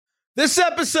This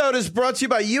episode is brought to you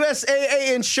by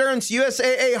USAA Insurance.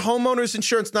 USAA Homeowners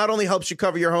Insurance not only helps you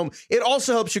cover your home, it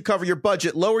also helps you cover your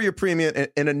budget, lower your premium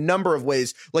in a number of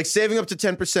ways, like saving up to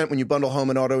 10% when you bundle home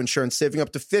and auto insurance, saving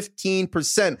up to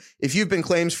 15% if you've been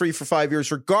claims-free for 5 years,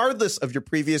 regardless of your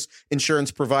previous insurance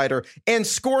provider, and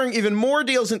scoring even more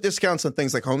deals and discounts on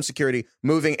things like home security,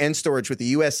 moving, and storage with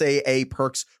the USAA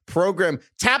Perks program.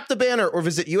 Tap the banner or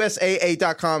visit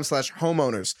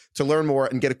USAA.com/homeowners to learn more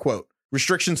and get a quote.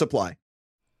 Restrictions apply.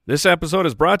 This episode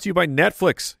is brought to you by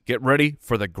Netflix. Get ready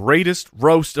for the greatest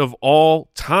roast of all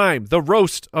time, the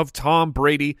roast of Tom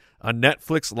Brady, a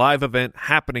Netflix live event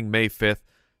happening May 5th.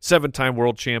 Seven-time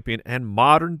world champion and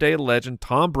modern-day legend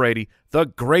Tom Brady, the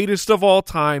greatest of all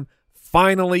time,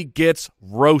 finally gets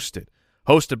roasted.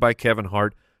 Hosted by Kevin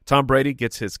Hart, Tom Brady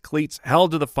gets his cleats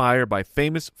held to the fire by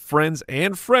famous friends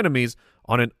and frenemies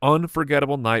on an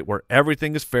unforgettable night where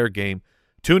everything is fair game.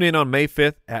 Tune in on May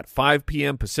 5th at 5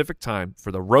 p.m. Pacific Time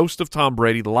for the Roast of Tom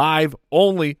Brady, live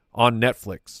only on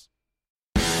Netflix.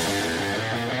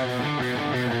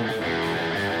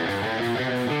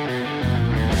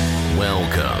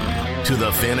 Welcome to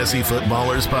the Fantasy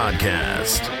Footballers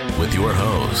Podcast with your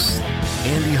hosts,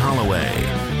 Andy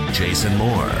Holloway, Jason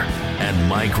Moore, and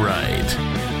Mike Wright.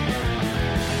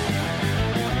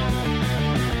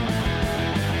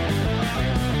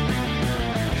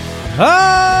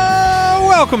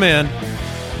 Welcome in.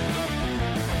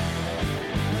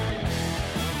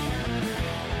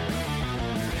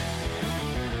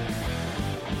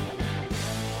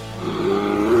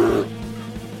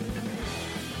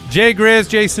 Jay Grizz,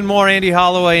 Jason Moore, Andy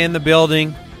Holloway in the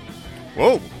building.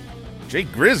 Whoa, Jay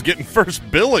Grizz getting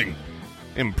first billing.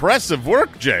 Impressive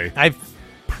work, Jay. I've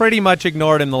pretty much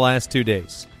ignored him the last 2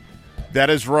 days.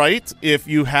 That is right. If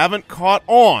you haven't caught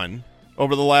on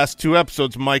over the last two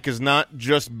episodes, Mike has not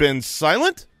just been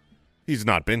silent, he's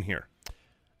not been here.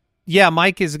 Yeah,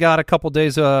 Mike has got a couple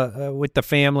days with the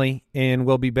family, and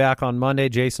we'll be back on Monday.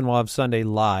 Jason will have Sunday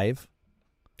live.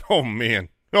 Oh, man.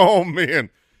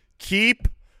 Keep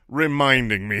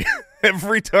reminding me.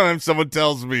 Every time someone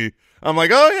tells me, I'm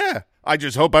like, oh, yeah, I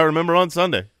just hope I remember on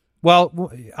Sunday.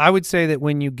 Well, I would say that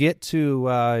when you get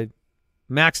to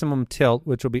Maximum Tilt,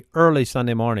 which will be early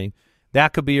Sunday morning,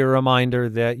 that could be a reminder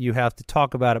that you have to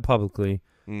talk about it publicly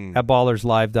at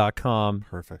ballerslive.com.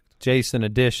 Perfect. Jason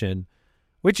edition,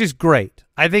 which is great.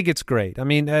 I think it's great. I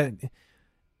mean,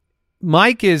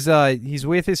 Mike is he's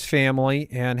with his family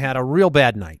and had a real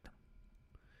bad night,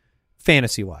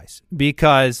 fantasy-wise,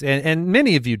 because, and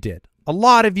many of you did. A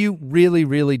lot of you really,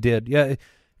 really did. Yeah,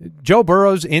 Joe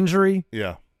Burrow's injury.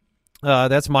 Yeah.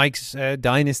 That's Mike's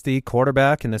dynasty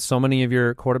quarterback, and there's so many of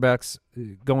your quarterbacks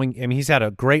going. I mean, he's had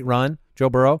a great run, Joe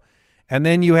Burrow. And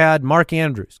then you had Mark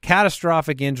Andrews,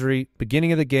 catastrophic injury,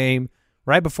 beginning of the game,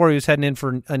 right before he was heading in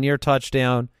for a near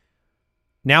touchdown.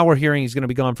 Now we're hearing he's going to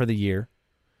be gone for the year.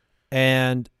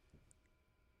 And,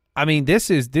 I mean, this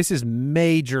is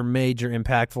major, major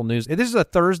impactful news. This is a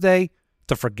Thursday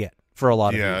to forget for a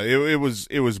lot of people. Yeah,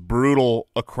 it was brutal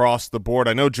across the board.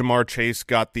 I know Ja'Marr Chase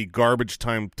got the garbage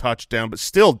time touchdown, but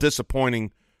still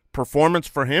disappointing performance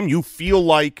for him. You feel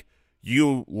like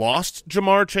you lost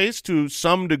Ja'Marr Chase to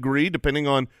some degree, depending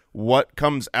on what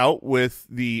comes out with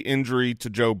the injury to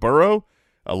Joe Burrow.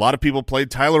 A lot of people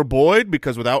played Tyler Boyd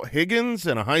because without Higgins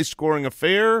and a high-scoring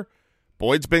affair,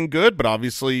 Boyd's been good, but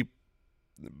obviously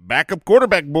backup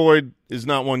quarterback Boyd is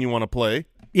not one you want to play.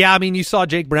 Yeah, I mean, you saw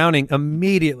Jake Browning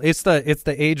immediately. It's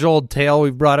the age-old tale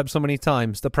we've brought up so many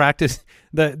times. The practice,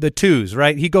 the twos,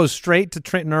 right? He goes straight to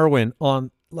Trenton Irwin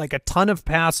on like a ton of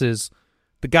passes,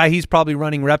 the guy he's probably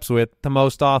running reps with the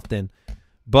most often.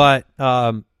 But,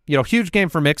 huge game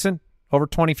for Mixon, over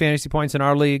 20 fantasy points in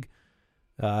our league.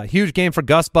 Huge game for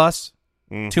Gus Bus,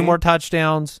 2 more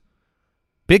touchdowns.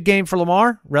 Big game for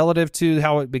Lamar relative to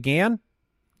how it began.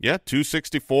 Yeah,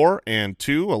 264 and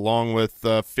 2, along with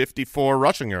 54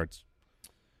 rushing yards.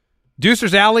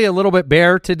 Deucer's Alley a little bit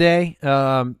bare today.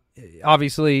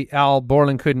 Obviously, Al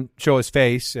Borland couldn't show his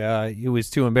face. He was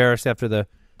too embarrassed after the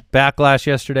backlash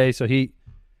yesterday, so he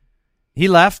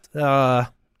left. I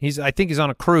think he's on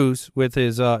a cruise with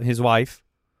his wife.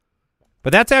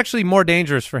 But that's actually more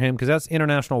dangerous for him because that's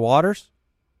international waters.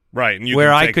 Right, and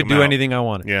where I could do anything I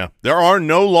wanted. Yeah, there are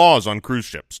no laws on cruise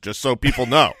ships, just so people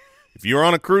know. If you're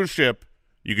on a cruise ship,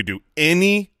 you could do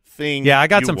anything. Yeah, I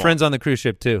got some friends on the cruise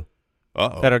ship too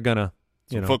that are gonna,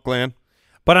 Foot Clan.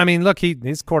 But I mean, look,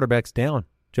 his quarterback's down,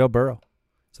 Joe Burrow.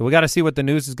 So we got to see what the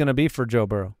news is going to be for Joe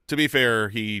Burrow. To be fair,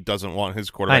 he doesn't want his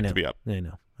quarterback to be up. I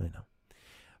know.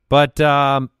 But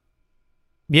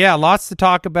yeah, lots to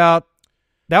talk about.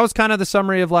 That was kind of the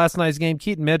summary of last night's game.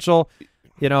 Keaton Mitchell,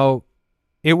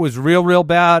 it was real, real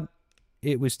bad.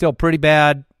 it was still pretty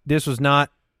bad. This was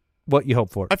not what you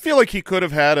hope for. I feel like he could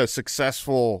have had a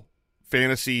successful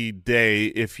fantasy day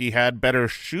if he had better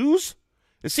shoes.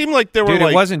 It seemed like there were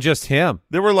it wasn't just him.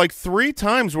 There were like 3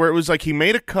 times where it was like he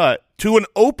made a cut to an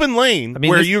open lane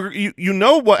where you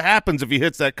know what happens if he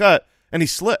hits that cut, and he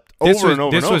slipped over and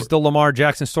over. This was the Lamar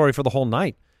Jackson story for the whole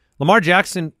night. Lamar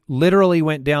Jackson literally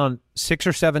went down 6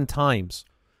 or 7 times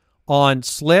on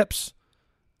slips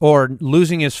or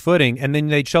losing his footing, and then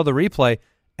they'd show the replay,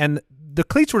 and the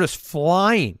cleats were just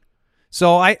flying.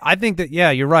 So I think that,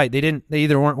 yeah, you're right. They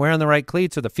either weren't wearing the right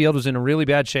cleats or the field was in a really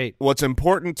bad shape. What's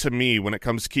important to me when it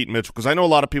comes to Keaton Mitchell, because I know a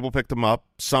lot of people picked him up.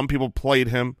 Some people played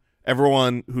him.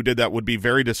 Everyone who did that would be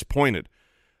very disappointed.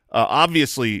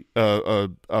 Obviously, a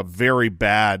very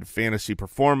bad fantasy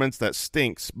performance that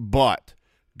stinks, but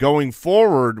going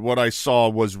forward, what I saw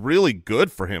was really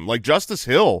good for him. Like Justice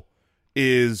Hill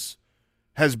has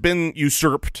been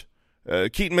usurped.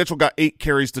 Keaton Mitchell got 8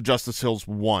 carries to Justice Hill's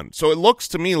 1. So it looks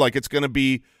to me like it's going to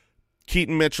be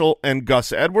Keaton Mitchell and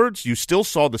Gus Edwards. You still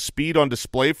saw the speed on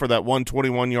display for that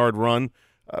 121-yard run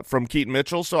from Keaton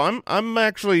Mitchell. So I'm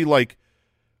actually like,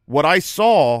 what I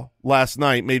saw last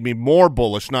night made me more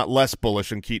bullish, not less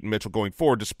bullish in Keaton Mitchell going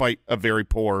forward, despite a very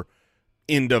poor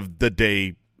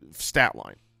end-of-the-day stat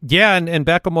line. Yeah, and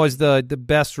Beckham was the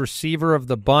best receiver of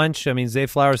the bunch. I mean, Zay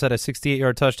Flowers had a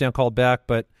 68-yard touchdown called back,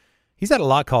 but he's had a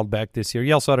lot called back this year.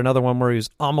 He also had another one where he was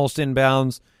almost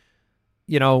inbounds.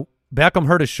 You know, Beckham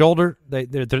hurt his shoulder.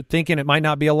 They're thinking it might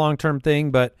not be a long-term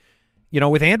thing, but, you know,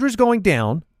 with Andrews going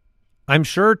down, I'm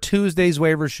sure Tuesday's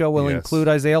waiver show will include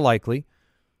Isaiah Likely.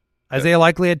 Isaiah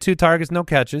Likely had 2 targets, no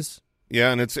catches.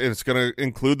 Yeah, and it's going to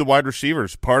include the wide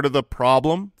receivers. Part of the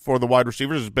problem for the wide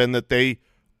receivers has been that they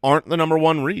aren't the number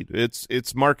 1 read.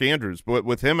 It's Mark Andrews. But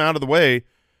with him out of the way,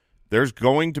 there's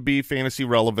going to be fantasy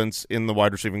relevance in the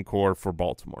wide receiving core for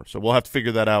Baltimore. So we'll have to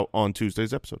figure that out on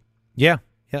Tuesday's episode. Yeah,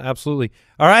 absolutely.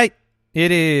 All right,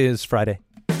 it is Friday.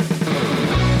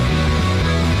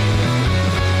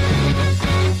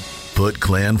 Foot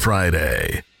Clan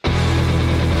Friday.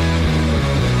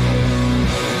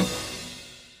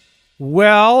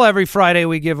 Well, every Friday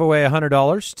we give away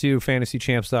 $100 to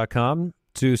fantasychamps.com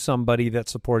to somebody that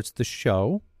supports the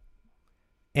show.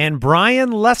 And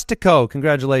Brian Lestico,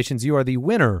 congratulations. You are the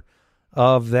winner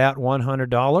of that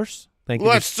 $100. Thank you.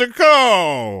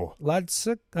 Lestico!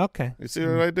 Okay. You see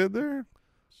what I did there?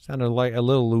 Sounded like a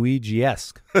little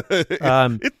Luigi-esque.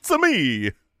 It's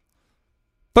me.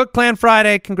 Foot Clan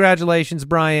Friday. Congratulations,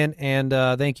 Brian. And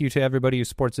thank you to everybody who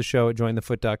supports the show at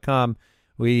jointhefoot.com.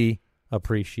 We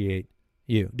appreciate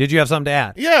you. Did you have something to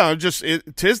add? Yeah, just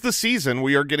 'tis the season.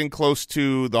 We are getting close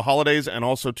to the holidays and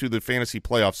also to the fantasy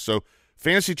playoffs. So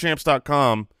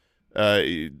fantasychamps.com,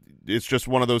 it's just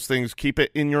one of those things. Keep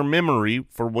it in your memory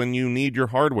for when you need your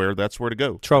hardware. That's where to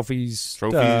go. Trophies,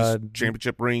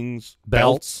 championship rings,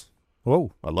 belts.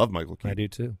 Whoa. I love Michael Keaton. I do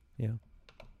too, yeah.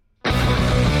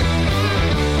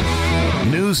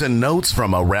 News and notes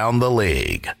from around the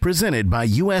league. Presented by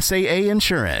USAA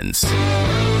Insurance.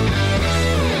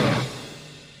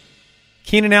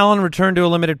 Keenan Allen returned to a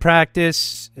limited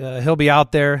practice. He'll be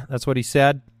out there. That's what he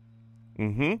said.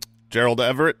 Mm-hmm. Gerald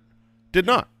Everett did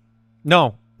not.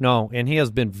 No, and he has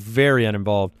been very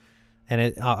uninvolved,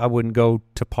 and I wouldn't go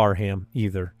to Parham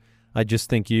either. I just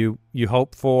think you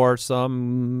hope for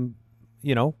some,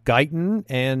 Guyton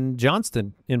and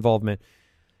Johnston involvement.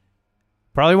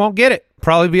 Probably won't get it.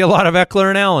 Probably be a lot of Eckler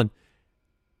and Allen.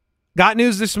 Got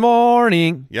news this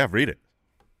morning. Yeah, read it.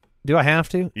 Do I have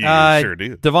to? You sure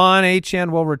do. Devon Achane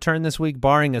will return this week,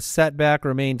 barring a setback,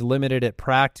 remained limited at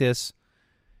practice.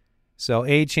 So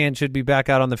Achane should be back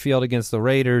out on the field against the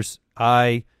Raiders.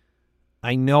 I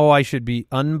know I should be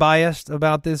unbiased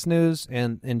about this news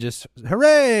and just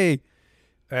hooray,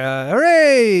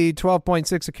 hooray!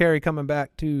 12.6 a carry coming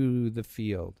back to the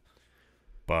field.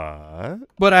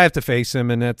 But I have to face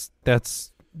him, and that's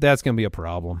going to be a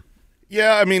problem.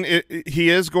 Yeah, I mean, he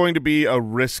is going to be a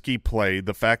risky play.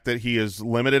 The fact that he is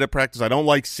limited at practice, I don't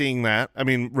like seeing that. I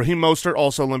mean, Raheem Mostert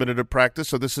also limited at practice,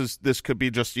 so this could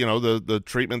be just the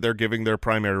treatment they're giving their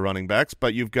primary running backs.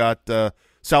 But you've got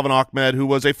Salvon Ahmed, who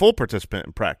was a full participant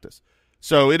in practice,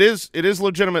 so it is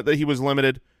legitimate that he was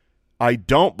limited. I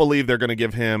don't believe they're going to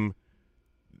give him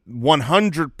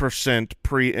 100%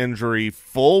 pre-injury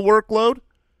full workload,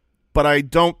 but I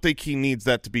don't think he needs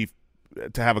that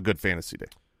to have a good fantasy day.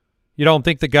 You don't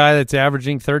think the guy that's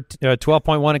averaging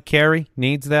 12.1 a carry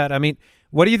needs that? I mean,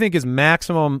 what do you think his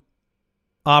maximum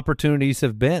opportunities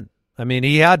have been? I mean,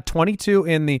 he had 22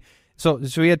 in the so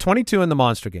he had 22 in the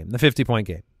monster game, the 50-point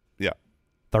game. Yeah.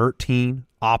 13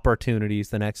 opportunities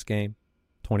the next game,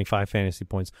 25 fantasy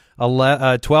points.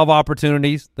 12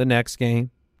 opportunities the next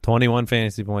game, 21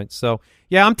 fantasy points. So,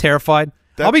 yeah, I'm terrified.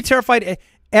 I'll be terrified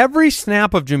every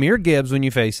snap of Jahmyr Gibbs when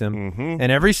you face him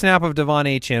and every snap of Devon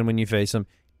Achane when you face him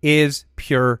is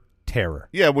pure terror.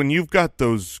 Yeah, when you've got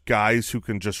those guys who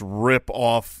can just rip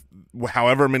off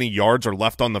however many yards are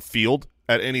left on the field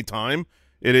at any time,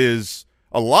 it is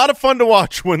a lot of fun to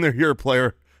watch when they're your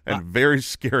player and very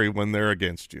scary when they're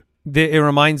against you. It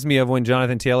reminds me of when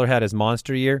Jonathan Taylor had his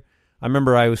monster year. I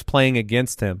remember I was playing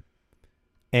against him,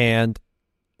 and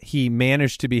he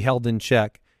managed to be held in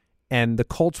check, and the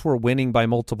Colts were winning by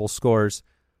multiple scores,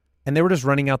 and they were just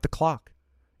running out the clock.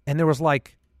 And there was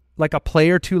like a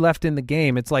play or two left in the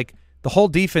game. It's like the whole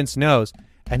defense knows,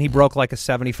 and he broke like a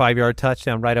 75-yard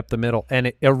touchdown right up the middle, and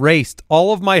it erased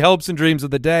all of my hopes and dreams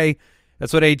of the day.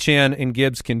 That's what Achane and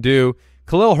Gibbs can do.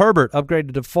 Khalil Herbert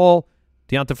upgraded to full.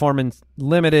 Deonta Foreman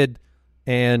limited,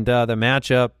 and the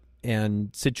matchup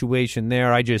and situation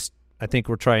there, I think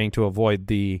we're trying to avoid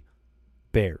the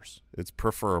Bears. It's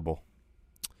preferable.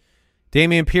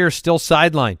 Dameon Pierce still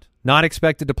sidelined. Not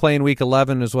expected to play in Week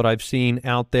 11 is what I've seen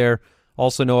out there.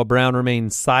 Also, Noah Brown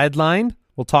remains sidelined.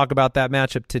 We'll talk about that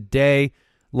matchup today.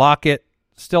 Lockett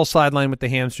still sidelined with the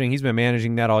hamstring. He's been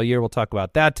managing that all year. We'll talk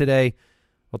about that today.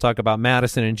 We'll talk about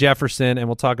Madison and Jefferson, and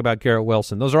we'll talk about Garrett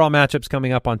Wilson. Those are all matchups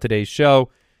coming up on today's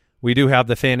show. We do have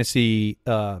the fantasy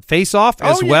face-off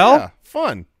as well. Yeah.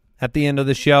 Fun. At the end of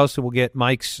the show, so we'll get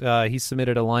Mike's. He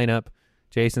submitted a lineup.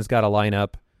 Jason's got a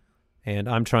lineup, and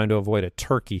I'm trying to avoid a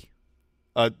turkey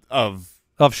Of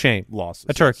shame. Losses.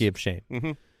 A turkey of shame.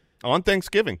 Mm-hmm. On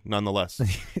Thanksgiving, nonetheless.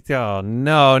 Oh,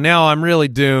 no. Now I'm really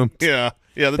doomed. Yeah,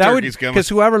 the turkey's coming. Because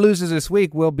whoever loses this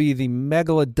week will be the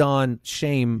Megalodon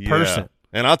shame person.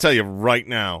 And I'll tell you right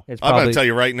now,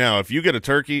 if you get a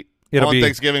turkey on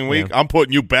Thanksgiving week, I'm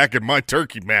putting you back in my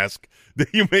turkey mask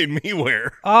that you made me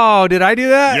wear. Oh, did I do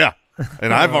that? Yeah,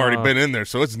 and I've already been in there,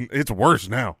 so it's worse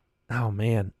now. Oh,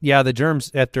 man. Yeah, the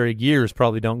germs after years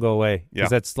probably don't go away because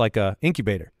that's like a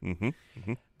incubator. Mm-hmm.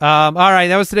 Mm-hmm. All right,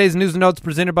 that was today's news and notes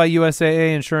presented by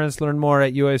USAA Insurance. Learn more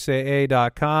at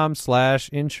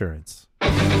usaa.com/insurance.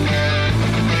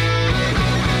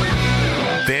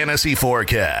 Fantasy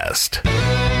Forecast.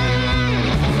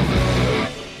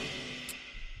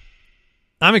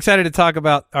 I'm excited to talk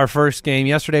about our first game.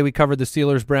 Yesterday we covered the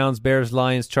Steelers, Browns, Bears,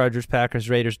 Lions, Chargers, Packers,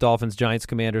 Raiders, Dolphins, Giants,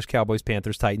 Commanders, Cowboys,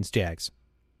 Panthers, Titans, Jags.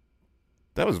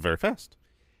 That was very fast.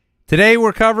 Today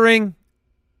we're covering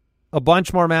a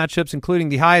bunch more matchups, including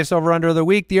the highest over-under of the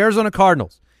week, the Arizona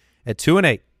Cardinals at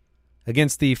 2-8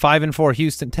 against the 5-4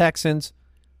 Houston Texans.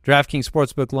 DraftKings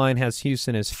Sportsbook line has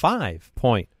Houston as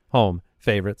 5-point home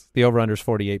favorites. The over-under is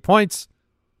 48 points.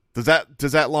 Does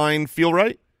that line feel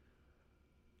right?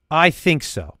 I think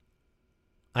so.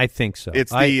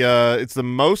 It's the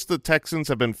most the Texans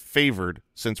have been favored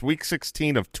since Week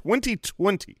 16 of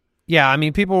 2020. Yeah, I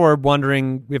mean, people were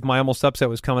wondering if my almost upset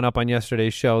was coming up on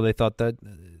yesterday's show. They thought that,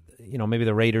 maybe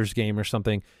the Raiders game or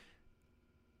something.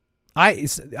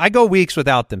 I go weeks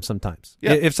without them sometimes.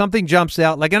 Yeah. If something jumps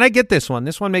out, and I get this one.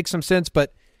 This one makes some sense,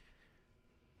 but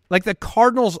the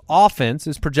Cardinals' offense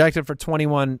is projected for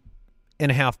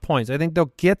 21.5 points. I think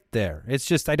they'll get there. It's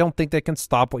just I don't think they can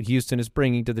stop what Houston is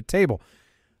bringing to the table.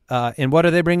 And what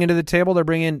are they bringing to the table? They're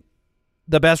bringing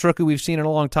the best rookie we've seen in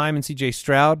a long time in C.J.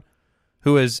 Stroud,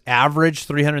 who has averaged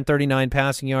 339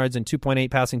 passing yards and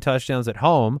 2.8 passing touchdowns at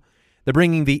home. They're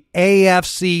bringing the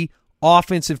AFC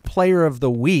Offensive Player of the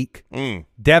Week,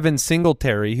 Devin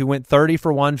Singletary, who went 30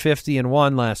 for 150 and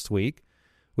 1 last week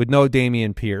with no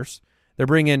Dameon Pierce. They're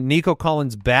bringing Nico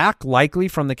Collins back, likely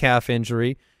from the calf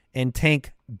injury, and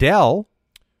Tank Dell,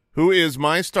 who is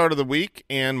my start of the week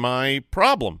and my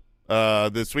problem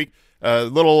this week.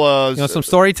 Some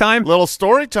story time? Little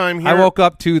story time here. I woke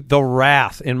up to the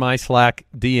wrath in my Slack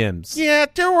DMs. Yeah,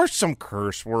 there were some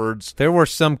curse words. There were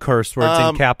some curse words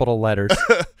in capital letters.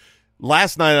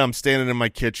 Last night I'm standing in my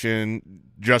kitchen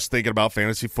just thinking about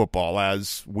fantasy football,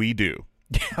 as we do.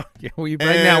 Now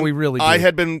we really do. I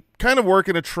had been kind of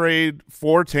working a trade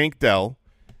for Tank Dell,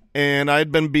 and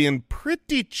I'd been being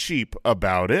pretty cheap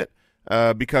about it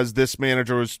because this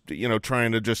manager was,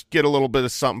 trying to just get a little bit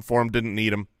of something for him, didn't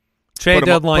need him. Trade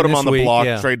deadline put him this on the week, block,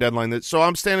 yeah. Trade deadline. So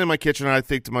I'm standing in my kitchen, and I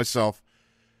think to myself,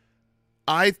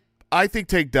 I think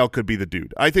Tank Dell could be the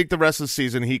dude. I think the rest of the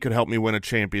season he could help me win a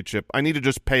championship. I need to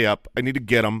just pay up. I need to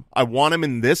get him. I want him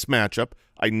in this matchup.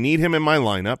 I need him in my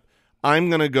lineup. I'm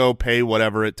going to go pay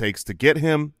whatever it takes to get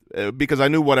him because I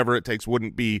knew whatever it takes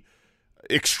wouldn't be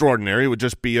extraordinary. It would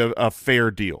just be a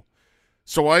fair deal.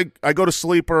 So I go to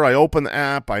Sleeper. I open the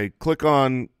app. I click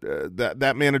on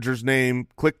that manager's name,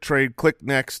 click trade, click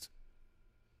next.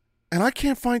 And I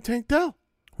can't find Tank Dell.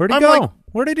 Where'd he go?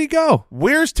 Where did he go?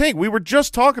 Where's Tank? We were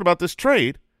just talking about this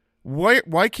trade.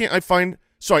 Why can't I find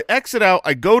 – so I exit out.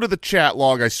 I go to the chat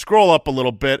log. I scroll up a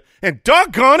little bit, and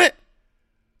doggone it,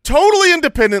 totally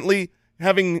independently,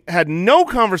 having had no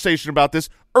conversation about this,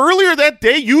 earlier that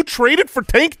day you traded for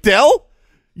Tank Dell?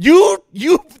 I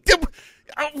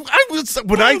was –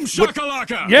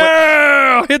 shakalaka!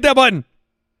 Yeah! Hit that button.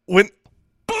 When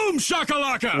Boom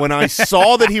shakalaka! When I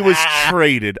saw that he was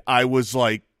traded, I was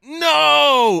like,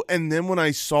 no! And then when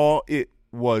I saw it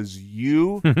was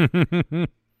you,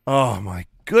 oh, my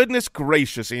goodness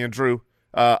gracious, Andrew.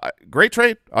 Great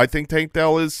trade. I think Tank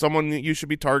Dell is someone that you should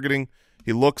be targeting.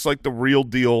 He looks like the real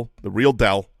deal, the real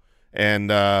Dell. And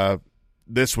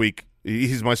this week,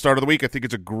 he's my start of the week. I think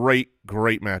it's a great,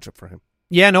 great matchup for him.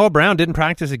 Yeah, Noah Brown didn't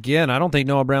practice again. I don't think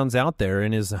Noah Brown's out there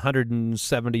in his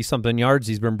 170-something yards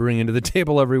he's been bringing to the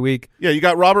table every week. Yeah, you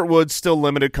got Robert Woods still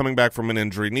limited coming back from an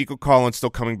injury. Nico Collins still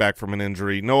coming back from an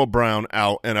injury. Noah Brown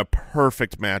out, and a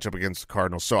perfect matchup against the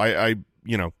Cardinals. So, I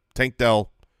Tank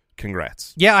Dell,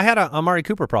 congrats. Yeah, I had a Amari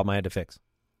Cooper problem I had to fix.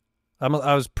 I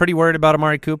was pretty worried about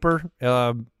Amari Cooper.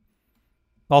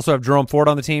 Also have Jerome Ford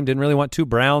on the team. Didn't really want two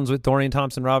Browns with Dorian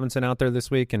Thompson-Robinson out there this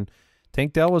week, and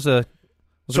Tank Dell was a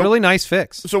really nice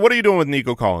fix. So what are you doing with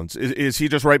Nico Collins? Is he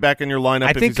just right back in your lineup?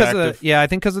 I think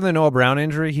because of the Noah Brown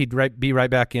injury, he'd be right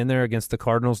back in there against the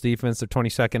Cardinals defense. They're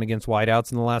 22nd against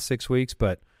wideouts in the last 6 weeks,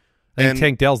 but I think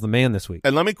Tank Dell's the man this week.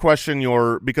 And let me question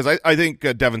because I think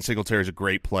Devin Singletary is a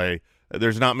great play.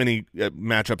 There's not many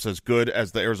matchups as good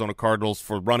as the Arizona Cardinals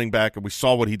for running back, and we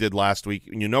saw what he did last week,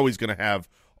 and he's going to have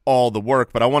all the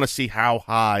work, but I want to see how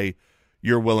high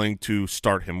you're willing to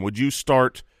start him. Would you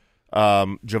start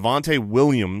Javonte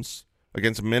Williams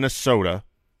against Minnesota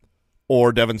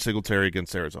or Devin Singletary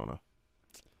against Arizona?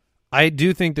 I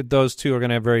do think that those two are going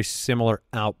to have very similar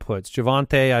outputs.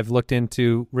 Javonte, I've looked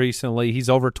into recently. He's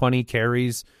over 20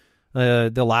 carries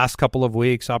the last couple of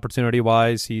weeks,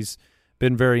 opportunity-wise. He's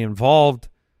been very involved.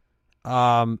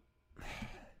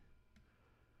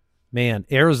 Man,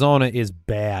 Arizona is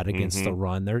bad against the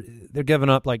run. They're giving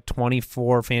up like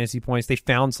 24 fantasy points. They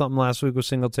found something last week with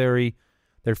Singletary.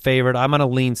 They're favored. I'm going to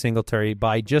lean Singletary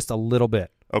by just a little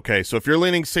bit. Okay, so if you're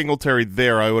leaning Singletary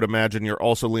there, I would imagine you're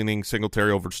also leaning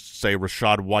Singletary over, say,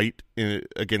 Rachaad White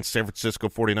against San Francisco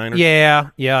 49ers? Yeah,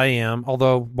 I am,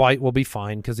 although White will be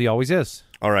fine because he always is.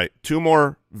 All right, two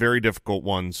more very difficult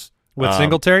ones. With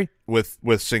Singletary? With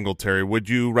Singletary. Would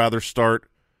you rather start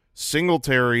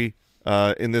Singletary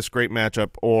in this great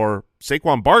matchup or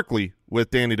Saquon Barkley with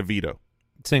Danny DeVito?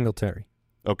 Singletary.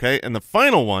 Okay, and the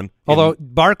final one. Although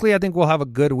Barkley, I think, will have a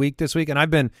good week this week,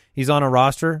 and he's on a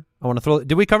roster. I want to throw.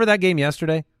 Did we cover that game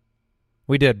yesterday?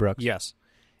 We did, Brooks. Yes.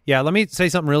 Yeah, let me say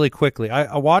something really quickly.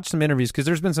 I watched some interviews because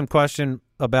there's been some question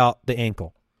about the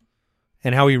ankle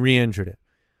and how he re-injured it.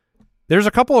 There's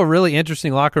a couple of really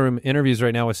interesting locker room interviews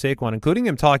right now with Saquon, including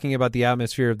him talking about the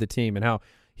atmosphere of the team and how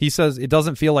he says it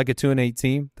doesn't feel like a 2-8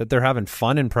 team, that they're having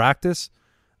fun in practice,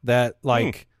 that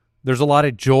there's a lot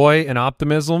of joy and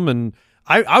optimism, and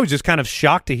I was just kind of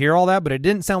shocked to hear all that, but it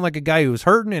didn't sound like a guy who was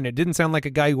hurting, and it didn't sound like a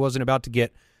guy who wasn't about to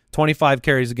get 25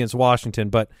 carries against Washington,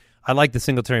 but I like the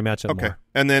Singletary matchup more.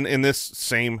 And then in this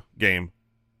same game,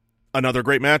 another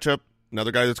great matchup,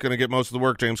 another guy that's going to get most of the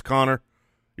work, James Conner.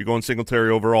 You're going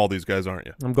Singletary over all these guys, aren't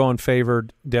you? I'm going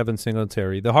favored Devin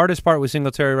Singletary. The hardest part with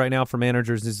Singletary right now for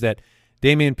managers is that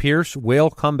Dameon Pierce will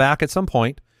come back at some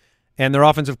point, and their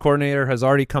offensive coordinator has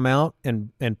already come out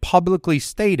and publicly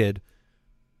stated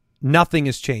nothing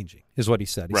is changing, is what he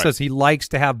said. He says he likes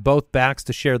to have both backs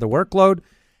to share the workload,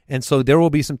 and so there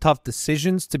will be some tough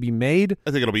decisions to be made.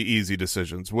 I think it'll be easy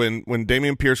decisions. When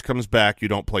Dameon Pierce comes back, you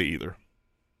don't play either.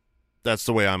 That's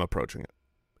the way I'm approaching it.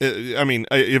 I mean,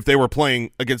 if they were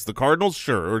playing against the Cardinals,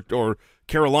 sure, or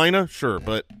Carolina, sure,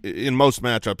 but in most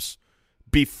matchups,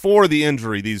 before the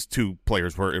injury, these two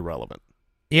players were irrelevant.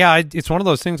 Yeah, it's one of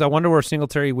those things. I wonder where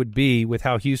Singletary would be with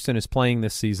how Houston is playing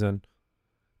this season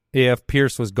if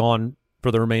Pierce was gone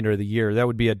for the remainder of the year. That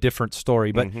would be a different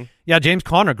story. But, yeah, James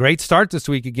Conner, great start this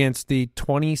week against the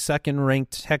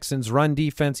 22nd-ranked Texans run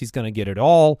defense. He's going to get it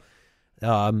all.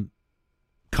 Kyler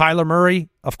Murray,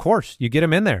 of course, you get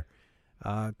him in there.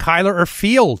 Kyler or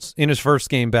Fields in his first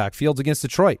game back. Fields against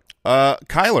Detroit.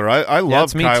 Kyler, I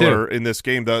love Kyler in this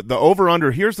game. The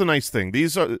over-under, here's the nice thing.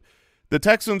 The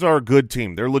Texans are a good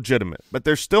team. They're legitimate, but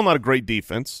they're still not a great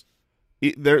defense.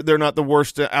 They're not the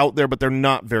worst out there, but they're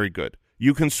not very good.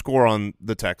 You can score on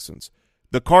the Texans.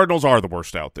 The Cardinals are the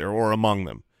worst out there or among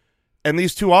them. And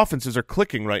these two offenses are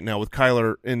clicking right now with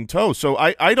Kyler in tow. So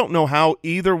I don't know how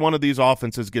either one of these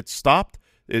offenses gets stopped.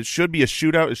 It should be a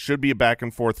shootout. It should be a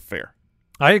back-and-forth affair.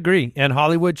 I agree, and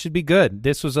Hollywood should be good.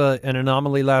 This was an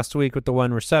anomaly last week with the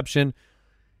one reception.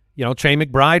 Trey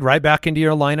McBride right back into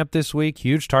your lineup this week,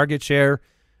 huge target share.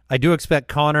 I do expect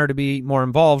Connor to be more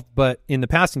involved but in the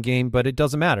passing game, but it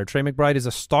doesn't matter. Trey McBride is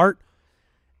a start.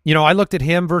 I looked at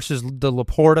him versus the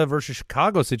Laporta versus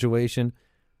Chicago situation.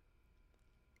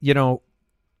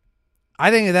 I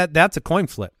think that's a coin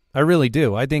flip. I really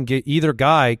do. I think either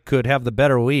guy could have the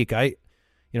better week.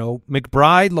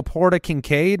 McBride, Laporta,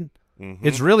 Kincaid,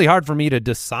 it's really hard for me to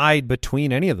decide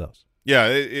between any of those. Yeah,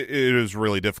 it is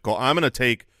really difficult. I'm going to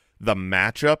take the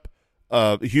matchup.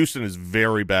 Houston is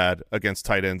very bad against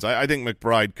tight ends. I think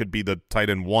McBride could be the tight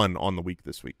end 1 on the week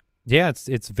this week. Yeah,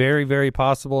 it's very, very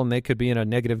possible, and they could be in a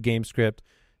negative game script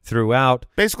throughout.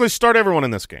 Basically, start everyone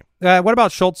in this game. What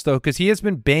about Schultz, though? Because he has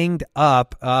been banged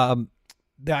up.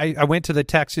 I went to the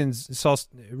Texans,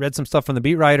 read some stuff from the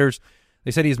beat writers. They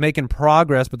said he's making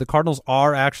progress, but the Cardinals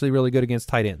are actually really good against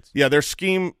tight ends. Yeah, their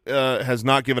scheme has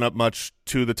not given up much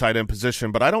to the tight end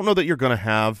position, but I don't know that you're going to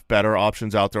have better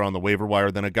options out there on the waiver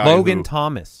wire than a guy Logan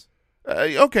Thomas.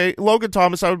 Okay, Logan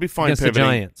Thomas, I would be fine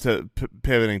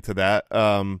pivoting to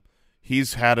that.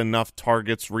 He's had enough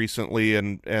targets recently,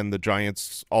 and the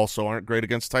Giants also aren't great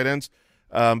against tight ends.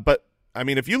 But, I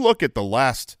mean, if you look at the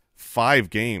last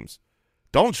 5 games,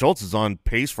 Dalton Schultz is on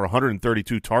pace for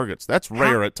 132 targets. That's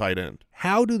rare at tight end.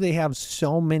 How do they have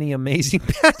so many amazing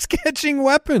pass-catching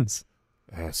weapons?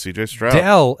 C.J. Stroud.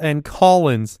 Dell and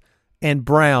Collins and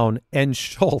Brown and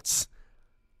Schultz.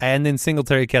 And then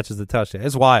Singletary catches the touchdown.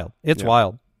 It's wild. It's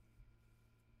wild.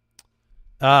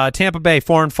 Tampa Bay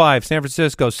 4-5. San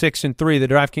Francisco 6-3. The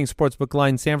DraftKings Sportsbook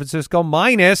line, San Francisco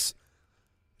minus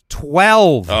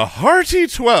 12. A hearty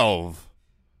 12.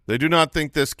 They do not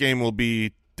think this game will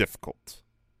be difficult.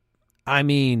 I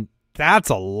mean, that's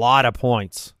a lot of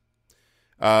points.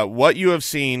 What you have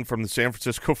seen from the San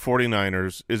Francisco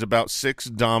 49ers is about 6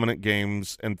 dominant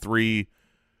games and 3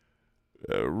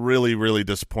 really, really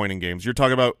disappointing games. You're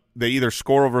talking about they either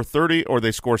score over 30 or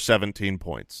they score 17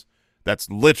 points. That's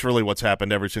literally what's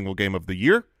happened every single game of the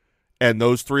year, and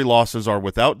those 3 losses are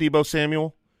without Deebo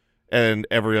Samuel, and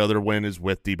every other win is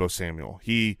with Deebo Samuel.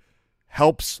 He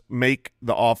helps make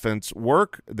the offense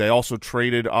work. They also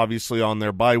traded, obviously, on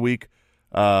their bye week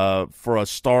for a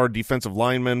star defensive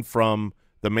lineman from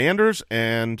the Manders,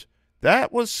 and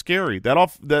that was scary.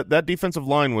 That defensive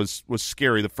line was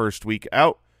scary the first week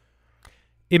out.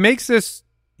 It makes this,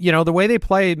 the way they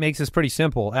play, it makes this pretty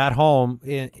simple. At home,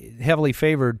 heavily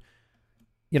favored.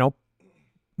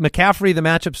 McCaffrey, the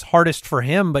matchup's hardest for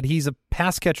him, but he's a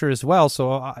pass catcher as well,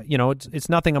 so, it's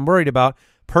nothing I'm worried about.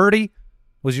 Purdy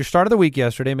was your start of the week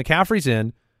yesterday. McCaffrey's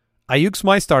in. Ayuk's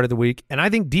my start of the week, and I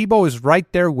think Deebo is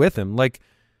right there with him. Like,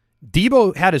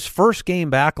 Deebo had his first game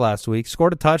back last week,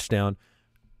 scored a touchdown.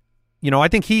 I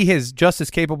think he is just as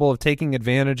capable of taking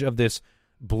advantage of this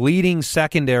bleeding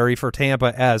secondary for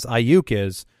Tampa as Ayuk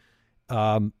is.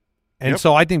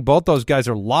 So I think both those guys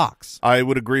are locks. I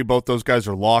would agree both those guys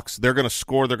are locks. They're going to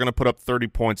score. They're going to put up 30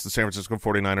 points, the San Francisco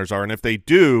 49ers are, and if they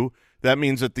do, that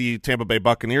means that the Tampa Bay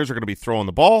Buccaneers are going to be throwing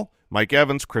the ball. Mike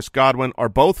Evans, Chris Godwin are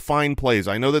both fine plays.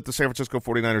 I know that the San Francisco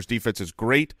 49ers defense is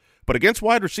great, but against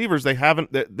wide receivers, they're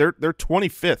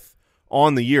 25th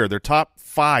on the year. They're top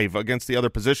 5 against the other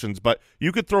positions, but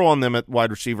you could throw on them at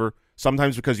wide receiver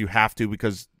sometimes because you have to,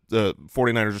 because the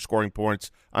 49ers are scoring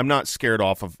points. I'm not scared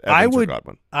off of Evans or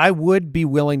Godwin. I would be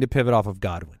willing to pivot off of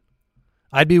Godwin.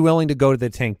 I'd be willing to go to the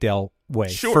Tank Dell way,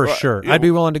 for sure. I'd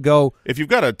be willing to go. If you've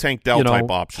got a Tank Dell type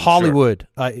option. Hollywood,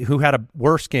 who had a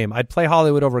worse game, I'd play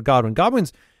Hollywood over Godwin.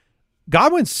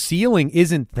 Godwin's ceiling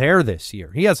isn't there this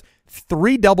year. He has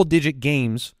 3 double-digit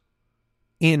games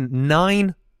in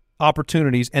 9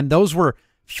 opportunities, and those were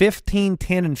 15,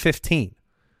 10, and 15.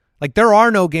 Like, there are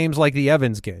no games like the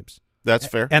Evans games. That's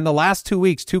fair. And the last 2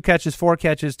 weeks, 2 catches, 4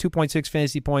 catches, 2.6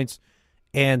 fantasy points,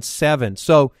 and 7.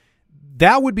 So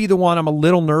that would be the one I'm a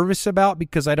little nervous about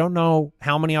because I don't know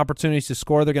how many opportunities to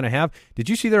score they're going to have. Did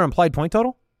you see their implied point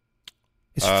total?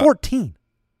 It's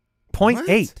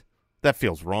 14.8. That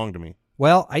feels wrong to me.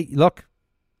 Well, look,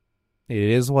 it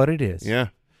is what it is. Yeah.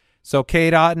 So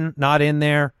Cade Otton, not in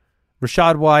there.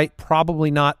 Rachaad White,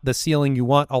 probably not the ceiling you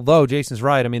want, although Jason's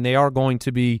right. I mean, they are going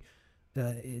to be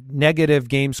negative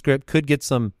game script. Could get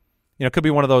some, could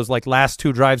be one of those like last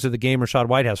 2 drives of the game. Rachaad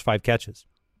White has 5 catches.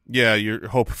 Yeah, you're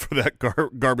hoping for that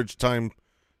garbage time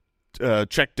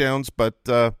checkdowns, but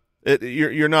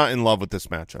you're not in love with this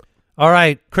matchup. All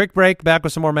right, quick break. Back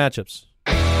with some more matchups.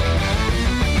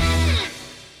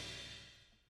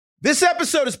 This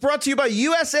episode is brought to you by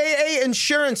USAA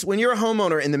Insurance. When you're a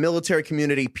homeowner in the military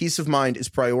community, peace of mind is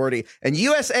priority. And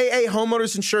USAA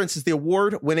Homeowners Insurance is the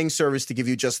award-winning service to give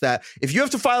you just that. If you have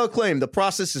to file a claim, the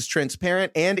process is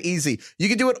transparent and easy. You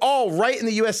can do it all right in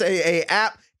the USAA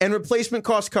app. and replacement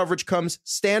cost coverage comes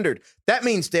standard. That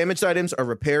means damaged items are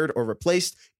repaired or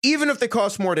replaced, even if they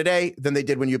cost more today than they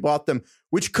did when you bought them,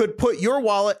 which could put your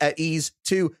wallet at ease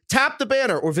too. Tap the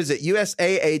banner or visit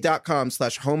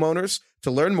usaa.com/homeowners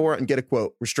to learn more and get a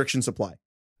quote. Restrictions apply.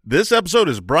 This episode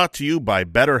is brought to you by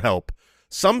BetterHelp.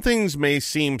 Some things may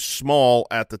seem small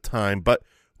at the time, but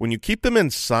when you keep them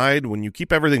inside, when you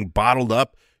keep everything bottled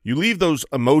up, you leave those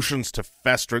emotions to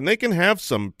fester, and they can have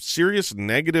some serious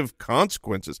negative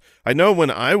consequences. I know when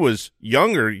I was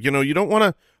younger, you don't want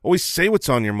to always say what's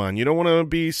on your mind. You don't want to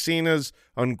be seen as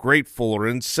ungrateful or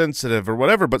insensitive or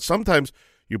whatever, but sometimes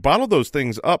you bottle those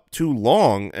things up too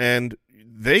long, and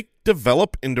they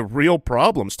develop into real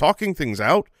problems. Talking things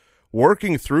out,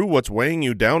 working through what's weighing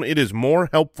you down, it is more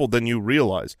helpful than you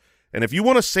realize. And if you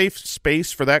want a safe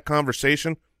space for that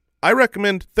conversation, I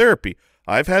recommend therapy.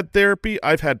 I've had therapy.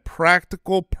 I've had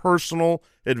practical, personal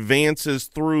advances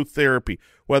through therapy,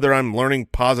 whether I'm learning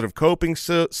positive coping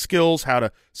skills, how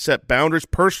to set boundaries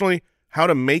personally, how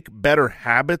to make better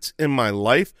habits in my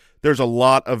life. There's a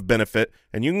lot of benefit,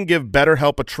 and you can give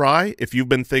BetterHelp a try if you've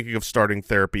been thinking of starting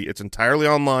therapy. It's entirely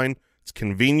online. It's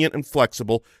convenient and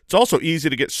flexible. It's also easy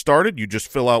to get started. You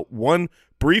just fill out one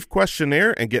brief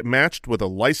questionnaire and get matched with a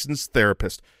licensed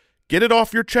therapist. Get it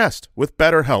off your chest with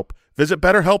BetterHelp. Visit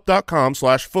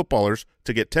BetterHelp.com/footballers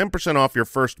to get 10% off your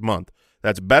first month.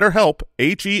 That's BetterHelp,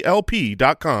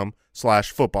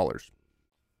 HELP.com/footballers.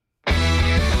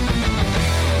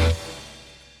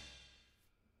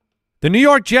 The New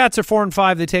York Jets are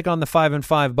 4-5. They take on the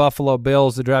 5-5 Buffalo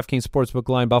Bills. The DraftKings Sportsbook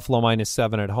line, Buffalo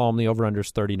 -7 at home. The over-under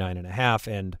is 39.5.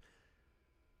 And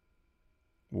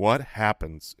what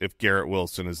happens if Garrett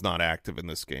Wilson is not active in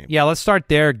this game? yeah, let's start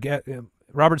there.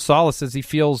 Robert Saleh says he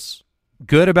feels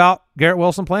good about Garrett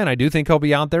Wilson playing. I do think he'll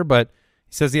be out there, but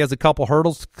he says he has a couple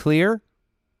hurdles to clear.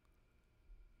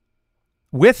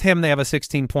 With him, they have a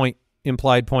 16-point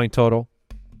implied point total.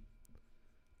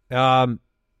 This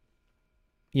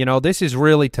is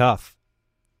really tough.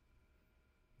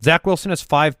 Zach Wilson has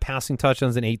 5 passing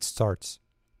touchdowns and 8 starts.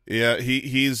 Yeah,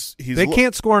 he's they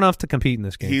can't score enough to compete in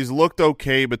this game. He's looked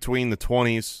okay between the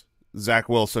 20s. Zach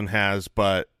Wilson has,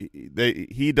 but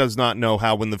he does not know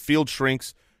how. When the field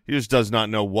shrinks, he just does not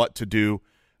know what to do.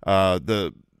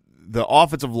 The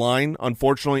offensive line,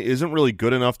 unfortunately, isn't really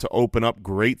good enough to open up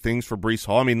great things for Breece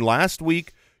Hall. I mean, last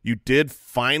week you did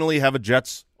finally have a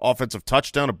Jets offensive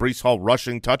touchdown, a Breece Hall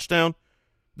rushing touchdown.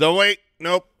 Though, wait,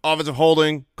 nope, offensive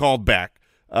holding called back.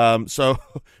 So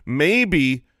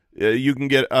maybe you can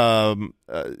get a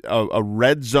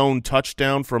red zone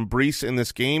touchdown from Breece in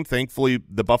this game. Thankfully,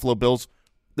 the Buffalo Bills,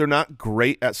 they're not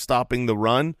great at stopping the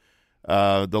run.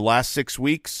 The last 6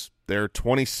 weeks, they're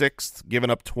 26th, giving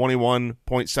up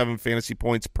 21.7 fantasy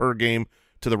points per game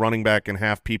to the running back and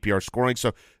half PPR scoring.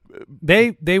 So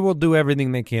they will do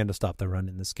everything they can to stop the run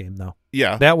in this game, though.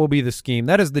 Yeah. That will be the scheme.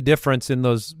 That is the difference in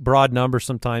those broad numbers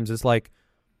sometimes. Is like,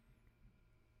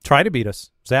 try to beat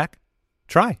us, Zach.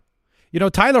 Try.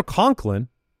 Tyler Conklin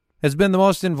has been the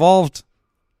most involved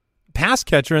pass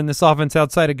catcher in this offense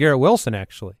outside of Garrett Wilson,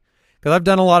 actually. Because I've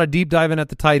done a lot of deep diving at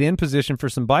the tight end position for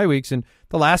some bye weeks, and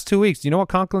the last 2 weeks, do you know what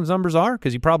Conklin's numbers are?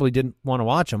 Because you probably didn't want to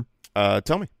watch them.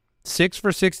 Tell me. 6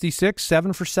 for 66,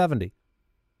 7 for 70.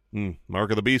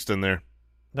 Mark of the beast in there.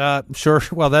 Sure.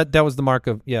 Well, that was the mark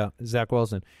of, Zach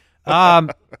Wilson.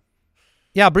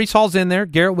 Breece Hall's in there.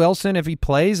 Garrett Wilson, if he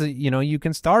plays, you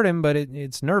can start him, but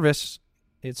it's nervous.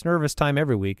 It's nervous time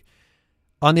every week.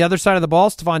 On the other side of the ball,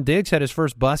 Stephon Diggs had his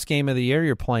first bust game of the year.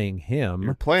 You're playing him.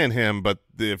 You're playing him, but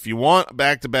if you want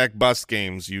back-to-back bust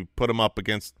games, you put him up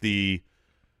against the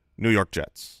New York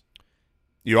Jets.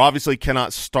 You obviously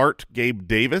cannot start Gabe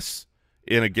Davis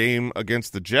in a game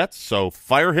against the Jets, so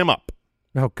fire him up.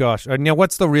 Oh, gosh. Now,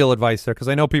 what's the real advice there? Because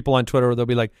I know people on Twitter, they'll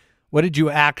be like, what did you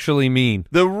actually mean?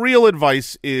 The real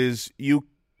advice is you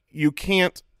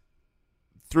can't,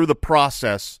 through the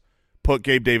process, put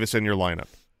Gabe Davis in your lineup.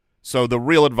 So the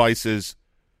real advice is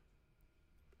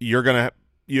you're gonna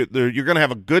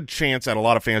have a good chance at a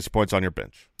lot of fantasy points on your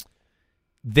bench.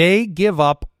 They give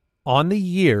up on the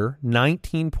year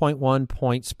 19.1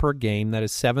 points per game. That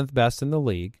is 7th best in the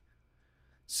league.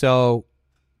 So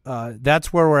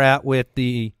that's where we're at with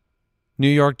the New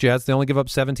York Jets. They only give up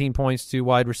 17 points to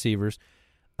wide receivers.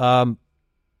 The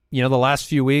last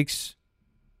few weeks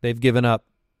they've given up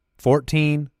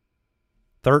 14,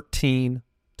 13,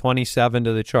 27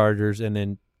 to the Chargers, and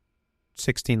then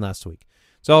 16 last week.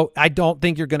 So I don't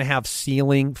think you're going to have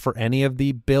ceiling for any of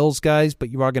the Bills guys, but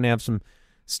you are going to have some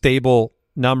stable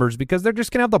numbers because they're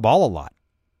just going to have the ball a lot.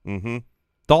 Mm-hmm.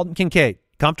 Dalton Kincaid,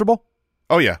 comfortable?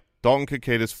 Oh, yeah. Dalton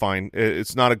Kincaid is fine.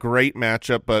 It's not a great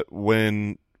matchup, but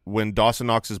when Dawson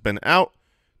Knox has been out,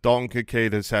 Dalton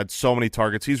Kincaid has had so many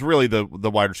targets. He's really the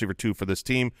wide receiver 2 for this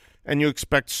team, and you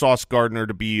expect Sauce Gardner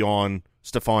to be on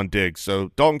Stephon Diggs.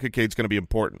 So Dalton Kincaid's going to be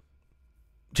important.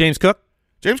 James Cook?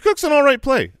 James Cook's an all right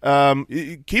play.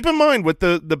 Keep in mind with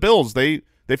the Bills, they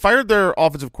fired their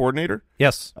offensive coordinator.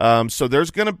 Yes. So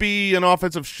there's going to be an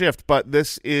offensive shift, but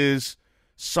this is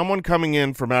someone coming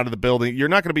in from out of the building. You're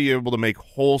not going to be able to make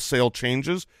wholesale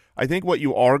changes. I think what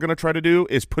you are going to try to do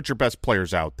is put your best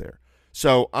players out there.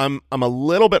 So I'm a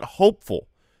little bit hopeful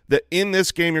that in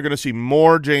this game you're going to see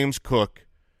more James Cook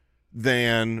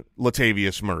than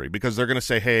Latavius Murray, because they're going to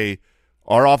say, hey,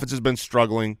 our offense has been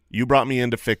struggling. You brought me in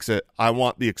to fix it. I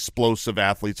want the explosive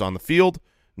athletes on the field,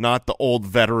 not the old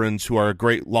veterans who are a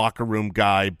great locker room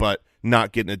guy but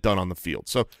not getting it done on the field.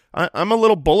 So I'm a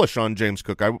little bullish on James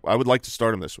Cook. I would like to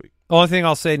start him this week. The only thing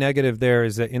I'll say negative there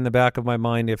is that in the back of my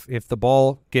mind, if the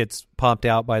ball gets popped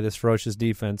out by this ferocious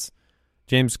defense,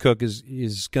 James Cook is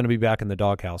going to be back in the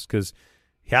doghouse, because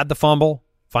he had the fumble,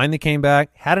 finally came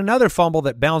back, had another fumble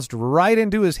that bounced right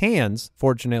into his hands,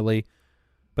 fortunately.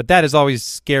 But that is always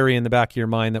scary in the back of your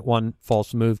mind, that one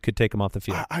false move could take him off the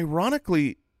field.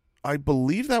 Ironically, I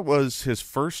believe that was his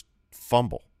first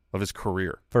fumble of his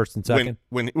career. First and second?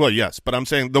 Well, yes, but I'm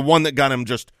saying the one that got him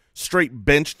just straight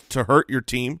benched to hurt your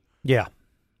team. Yeah. It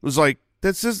was like,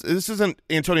 this isn't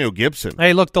Antonio Gibson.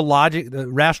 Hey, look, the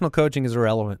rational coaching is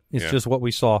irrelevant. It's just what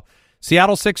we saw.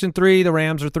 Seattle 6-3. The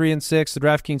Rams are 3-6. The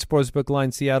DraftKings Sportsbook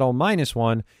line, Seattle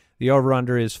 -1. The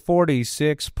over/under is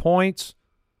 46 points.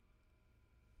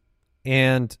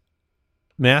 And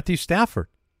Matthew Stafford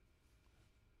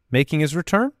making his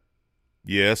return?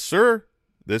 Yes, sir.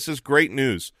 This is great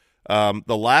news. The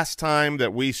last time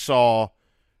that we saw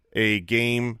a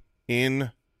game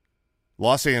in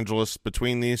Los Angeles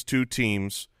between these two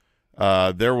teams,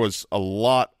 there was a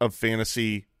lot of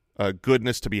fantasy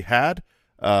goodness to be had.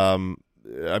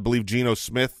 I believe Geno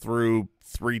Smith threw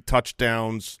 3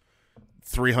 touchdowns,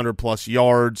 300-plus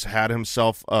yards, had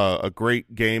himself a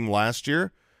great game last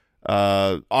year.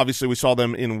 Obviously, we saw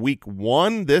them in Week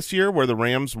 1 this year, where the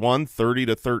Rams won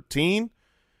 30-13.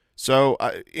 So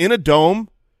in a dome,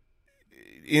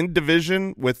 in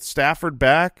division, with Stafford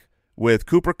back, with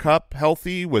Cooper Kupp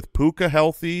healthy, with Puka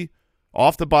healthy,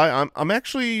 off the bye, I'm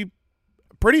actually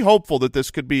pretty hopeful that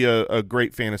this could be a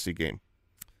great fantasy game.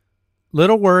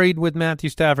 Little worried with Matthew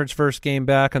Stafford's first game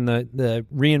back on the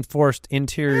reinforced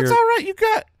interior. That's all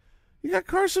right. You got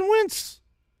Carson Wentz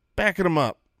backing him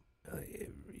up.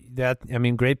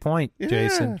 Great point,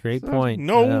 Jason. Great point.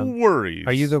 No worries.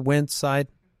 Are you the Wentz side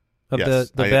of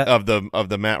yes, the bet? of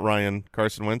the Matt Ryan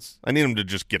Carson Wentz? I need him to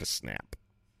just get a snap.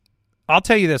 I'll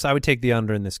tell you this: I would take the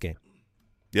under in this game.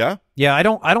 Yeah? Yeah, I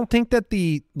don't think that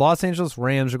the Los Angeles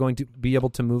Rams are going to be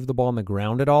able to move the ball on the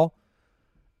ground at all.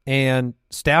 And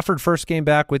Stafford first game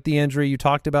back with the injury. You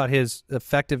talked about his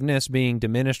effectiveness being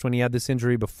diminished when he had this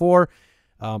injury before.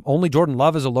 Only Jordan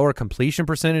Love has a lower completion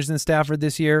percentage than Stafford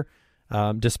this year,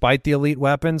 despite the elite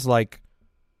weapons. Like,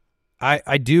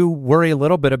 I do worry a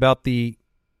little bit about the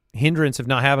hindrance of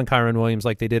not having Kyron Williams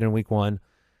like they did in Week 1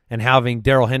 and having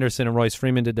Darrell Henderson and Royce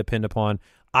Freeman to depend upon.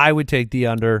 I would take the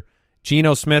under.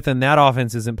 Geno Smith and that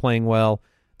offense isn't playing well.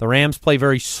 The Rams play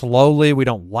very slowly. We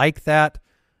don't like that.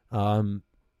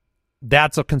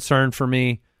 That's a concern for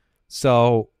me.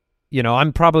 So,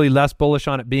 I'm probably less bullish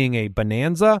on it being a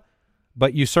bonanza,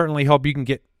 but you certainly hope you can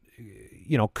get,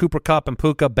 Cooper Kupp and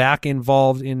Puka back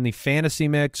involved in the fantasy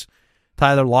mix.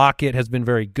 Tyler Lockett has been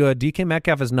very good. DK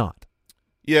Metcalf is not.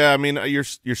 Yeah, I mean, you're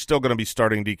still going to be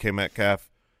starting DK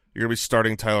Metcalf. You're going to be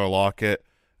starting Tyler Lockett.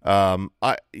 I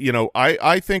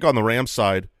think on the Rams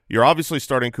side, you're obviously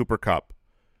starting Cooper Kupp.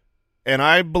 And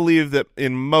I believe that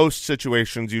in most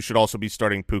situations, you should also be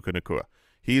starting Puka Nacua.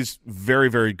 He's very,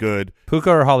 very good.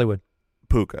 Puka or Hollywood?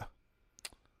 Puka.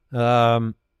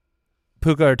 Puka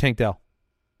or Tank Dell?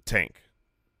 Tank.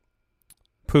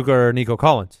 Puka or Nico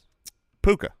Collins?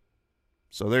 Puka.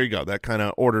 So there you go. That kind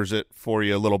of orders it for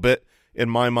you a little bit in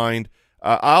my mind.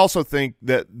 I also think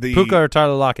that the Puka or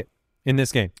Tyler Lockett in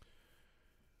this game.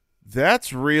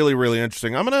 That's really, really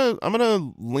interesting. I'm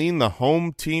gonna lean the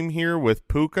home team here with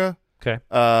Puka. Okay.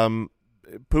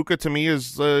 Puka to me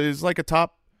is like a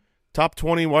top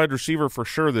 20 wide receiver for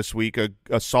sure this week,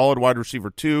 a solid wide receiver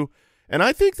too. And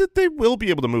I think that they will be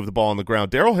able to move the ball on the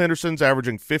ground. Darrell Henderson's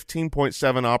averaging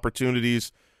 15.7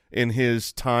 opportunities in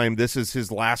his time. This is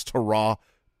his last hurrah,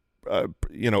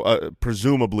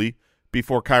 presumably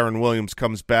before Kyron Williams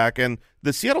comes back. And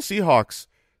the Seattle Seahawks,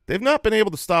 they've not been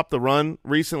able to stop the run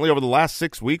recently. Over the last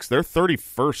 6 weeks, they're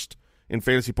 31st in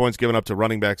fantasy points given up to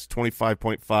running backs,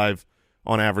 25.5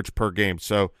 on average per game.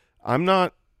 So I'm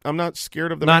not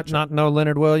scared of the Not matchup. no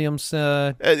Leonard Williams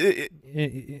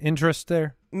interest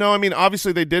there. No, I mean,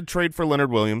 obviously they did trade for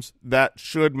Leonard Williams. That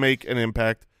should make an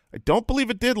impact. I don't believe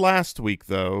it did last week,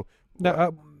 though.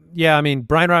 No, yeah, I mean,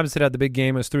 Brian Robinson had the big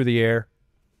game. It was through the air.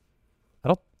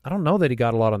 I don't know that he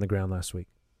got a lot on the ground last week.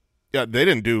 Yeah, they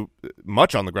didn't do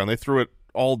much on the ground. They threw it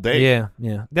all day.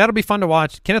 Yeah. That'll be fun to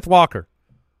watch. Kenneth Walker.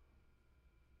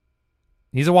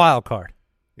 He's a wild card.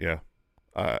 Yeah.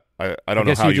 I don't know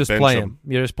guess how you just bench play him.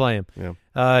 You just play him.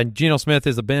 Yeah. Geno Smith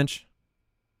is a bench.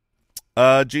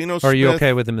 Geno Smith. Or are you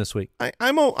okay with him this week?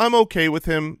 I'm okay with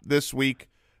him this week.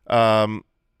 Last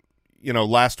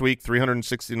week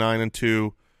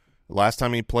 369-2. Last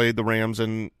time he played the Rams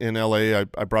in LA,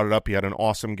 I brought it up. He had an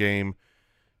awesome game.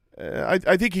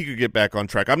 I think he could get back on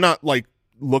track. I'm not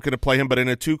looking to play him, but in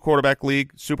a 2-quarterback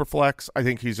league, super flex, I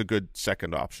think he's a good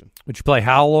second option. Would you play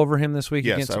Howell over him this week?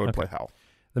 Yes, I would play Howell.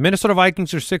 The Minnesota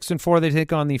Vikings are 6-4. They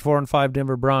take on the 4-5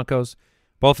 Denver Broncos.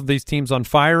 Both of these teams on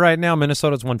fire right now.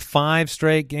 Minnesota's won 5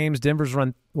 straight games. Denver's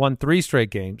won 3 straight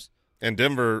games. And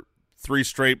Denver 3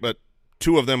 straight, but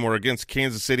 2 of them were against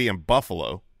Kansas City and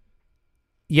Buffalo.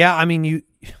 Yeah, I mean,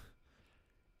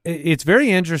 it's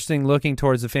very interesting looking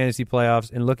towards the fantasy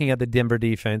playoffs and looking at the Denver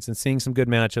defense and seeing some good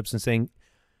matchups and saying,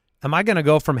 am I going to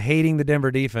go from hating the Denver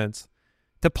defense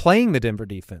to playing the Denver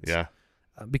defense? Yeah.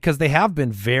 Because they have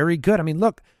been very good. I mean,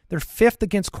 look, they're 5th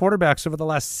against quarterbacks over the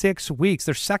last 6 weeks.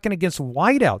 They're 2nd against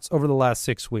wideouts over the last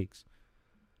 6 weeks.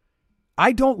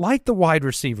 I don't like the wide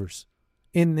receivers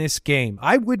in this game.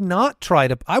 I would not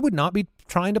be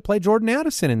trying to play Jordan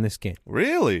Addison in this game.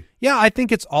 Really? Yeah, I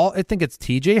think it's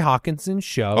TJ Hawkinson's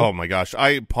show. Oh my gosh. I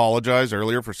apologize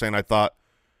earlier for saying I thought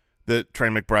that Trey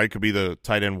McBride could be the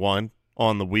tight end 1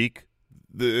 on the week.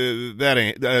 That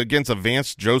ain't against a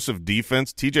Vance Joseph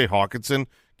defense. TJ Hawkinson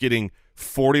getting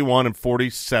 41 and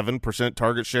 47%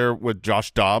 target share with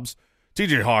Josh Dobbs.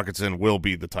 TJ Hawkinson will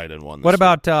be the tight end 1. What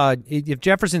about if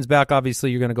Jefferson's back?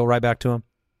 Obviously, you're going to go right back to him.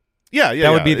 Yeah.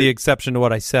 That would be the exception to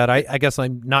what I said. I guess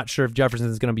I'm not sure if Jefferson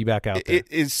is going to be back out there.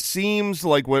 It seems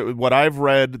like what I've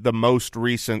read, the most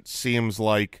recent seems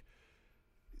like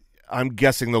I'm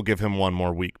guessing they'll give him 1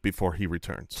 more week before he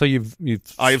returns. So you've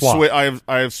I swapped.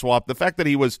 have swapped. The fact that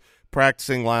he was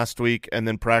practicing last week and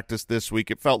then practiced this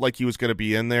week, it felt like he was going to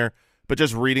be in there. But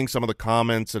just reading some of the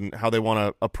comments and how they want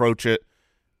to approach it,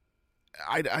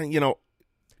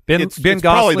 it's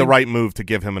probably the right move to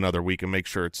give him another week and make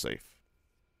sure it's safe.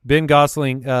 Ben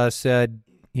Gosling said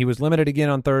he was limited again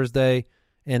on Thursday,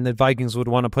 and the Vikings would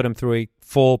want to put him through a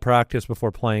full practice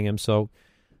before playing him. So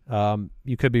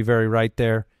you could be very right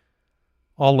there.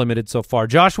 All limited so far.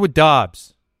 Joshua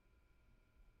Dobbs.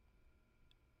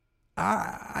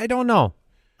 I don't know.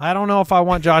 I don't know if I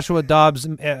want Joshua Dobbs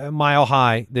mile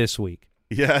high this week.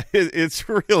 Yeah, it's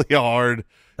really hard.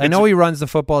 I know he runs the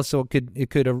football, so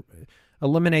it could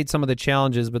eliminate some of the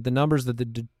challenges, but the numbers that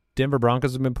the Denver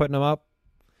Broncos have been putting him up.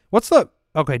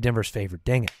 Denver's favored.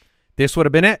 Dang it. This would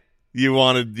have been it. You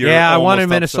wanted I wanted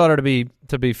Minnesota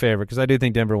to be favored because I do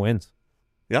think Denver wins.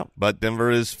 Yeah, but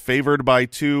Denver is favored by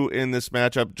 2 in this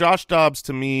matchup. Josh Dobbs,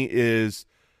 to me, is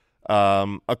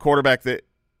a quarterback that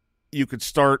you could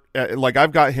start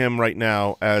I've got him right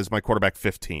now as my quarterback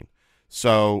 15.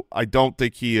 So I don't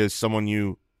think he is someone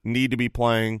you need to be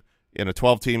playing in a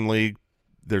 12-team league.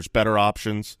 There's better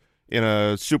options. In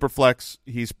a super flex,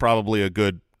 he's probably a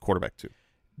good quarterback too.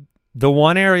 The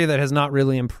one area that has not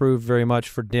really improved very much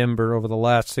for Denver over the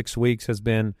last 6 weeks has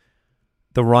been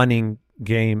the running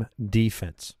game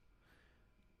defense.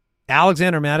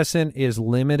 Alexander Mattison is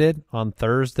limited on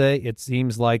Thursday. It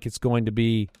seems like it's going to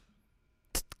be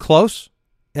close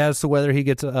as to whether he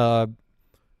gets out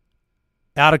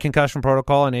of concussion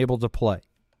protocol and able to play.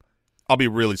 I'll be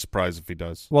really surprised if he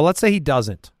does. Well, let's say he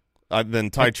doesn't. Then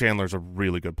Ty Chandler's a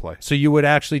really good play. So you would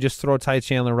actually just throw Ty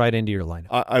Chandler right into your lineup?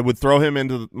 I would throw him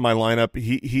into my lineup.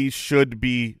 He should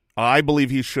be – I believe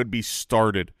he should be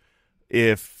started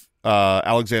if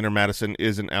Alexander Mattison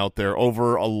isn't out there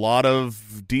over a lot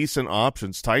of decent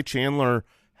options. Ty Chandler,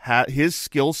 his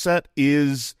skill set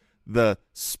is the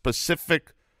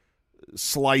specific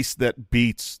slice that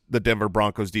beats the Denver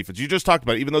Broncos defense. You just talked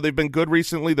about it. Even though they've been good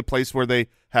recently, the place where they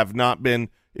have not been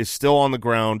is still on the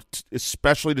ground,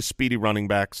 especially to speedy running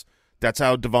backs. That's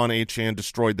how Devon Achane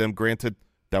destroyed them. Granted,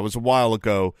 that was a while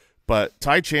ago, but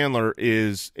Ty Chandler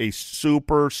is a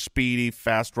super speedy,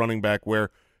 fast running back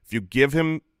where if you give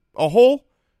him a hole,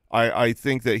 I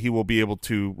think that he will be able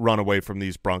to run away from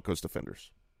these Broncos defenders.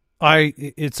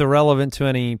 It's irrelevant to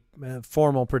any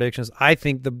formal predictions. I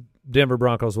think the Denver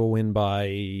Broncos will win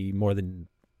by more than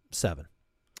 7.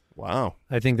 Wow.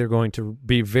 I think they're going to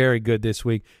be very good this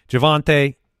week.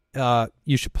 Javonte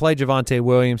you should play Javonte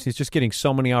Williams. He's just getting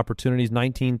so many opportunities,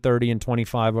 19, 30, and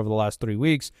 25 over the last 3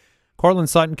 weeks. Cortland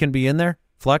Sutton can be in there.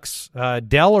 Flex.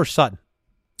 Dell or Sutton?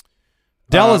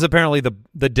 Dell is apparently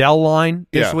the Dell line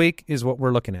this week is what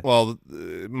we're looking at. Well,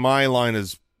 my line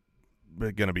is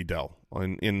going to be Dell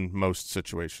in most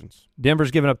situations.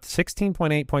 Denver's given up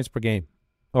 16.8 points per game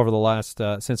over the last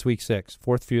since week 6,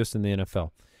 fourth fewest in the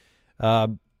NFL.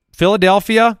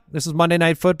 Philadelphia, this is Monday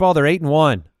Night Football. They're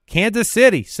 8-1. Kansas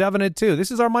City, 7-2.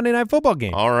 This is our Monday Night Football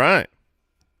game. All right.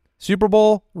 Super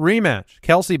Bowl rematch,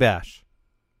 Kelsey Bash.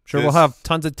 We'll have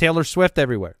tons of Taylor Swift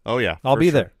everywhere. Oh, yeah. I'll be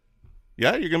there.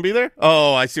 Yeah, you're going to be there?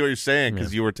 Oh, I see what you're saying,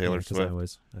 because you were Taylor Swift. I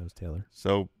was Taylor.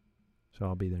 So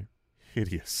I'll be there.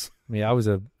 Hideous. Yeah,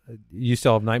 you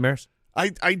still have nightmares? I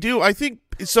do. I think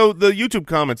so. The YouTube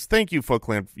comments. Thank you, Foot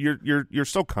Clan. You're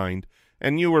so kind,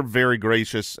 and you were very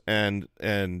gracious and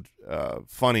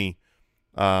funny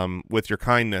with your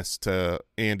kindness to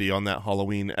Andy on that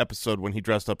Halloween episode when he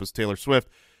dressed up as Taylor Swift.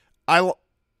 I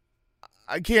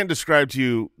can't describe to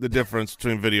you the difference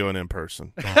between video and in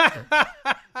person.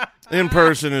 In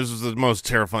person is the most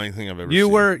terrifying thing I've ever seen. You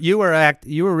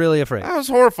were really afraid. I was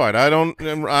horrified. I don't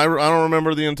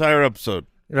remember the entire episode.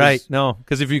 Right? No,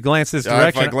 because if you glance this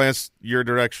direction, if I glanced your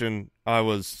direction, I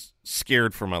was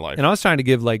scared for my life. And I was trying to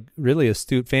give like really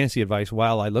astute fantasy advice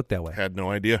while I looked that way. Had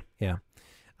no idea. Yeah.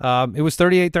 It was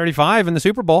 38-35 in the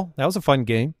Super Bowl. That was a fun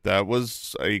game. That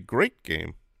was a great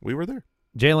game. We were there.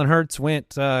 Jalen Hurts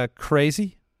went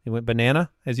crazy. He went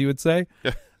banana, as you would say.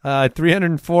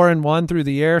 304-1 through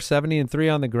the air,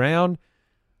 70-3 on the ground.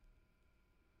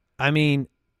 I mean,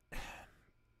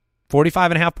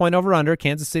 45.5 point over/under.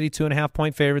 Kansas City 2.5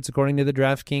 point favorites according to the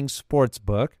DraftKings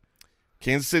Sportsbook.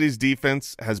 Kansas City's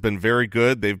defense has been very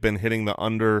good. They've been hitting the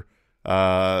under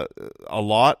a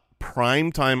lot.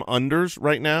 Primetime unders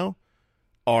right now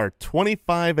are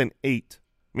 25-8,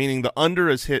 meaning the under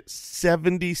is hit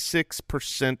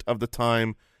 76% of the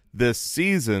time this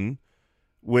season,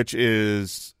 which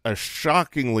is a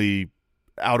shockingly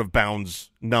out of bounds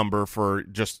number for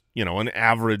just, an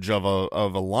average of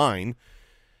a line.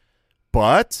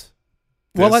 But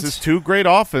this is two great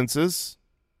offenses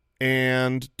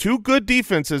and two good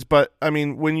defenses. But I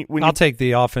mean, when I'll take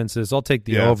the offenses. I'll take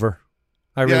the over.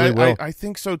 I really will. I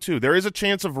think so too. There is a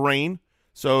chance of rain,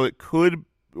 so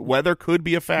weather could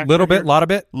be a factor. Little bit, lot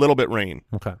of it. Little bit rain.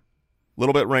 Okay.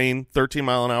 Little bit rain.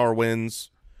 13-mile-an-hour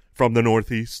winds from the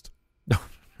northeast.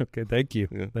 Okay, thank you.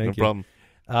 Yeah, thank no you.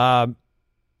 problem.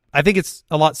 I think it's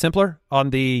a lot simpler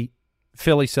on the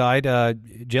Philly side.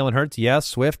 Jalen Hurts, yes.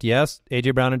 Swift, yes.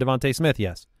 A.J. Brown and Devontae Smith,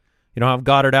 yes. You don't have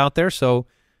Goddard out there, so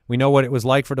we know what it was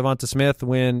like for Devonta Smith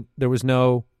when there was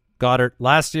no Goddard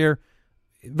last year.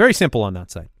 Very simple on that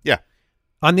side. Yeah.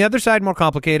 On the other side, more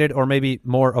complicated or maybe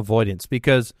more avoidance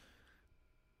because,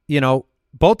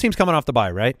 both teams coming off the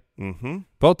bye, right? Mm-hmm.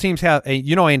 Both teams have,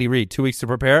 Andy Reid, 2 weeks to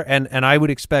prepare, and I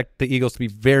would expect the Eagles to be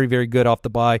very, very good off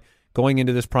the bye going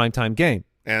into this primetime game.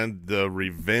 And the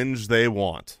revenge they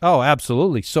want. Oh,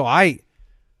 absolutely. So I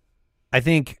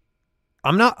think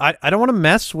I don't want to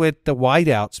mess with the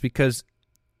wideouts because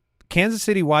Kansas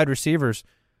City wide receivers,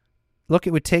 look,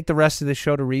 it would take the rest of the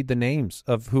show to read the names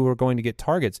of who are going to get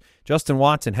targets. Justin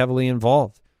Watson, heavily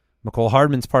involved. McCole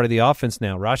Hardman's part of the offense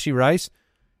now. Rashee Rice,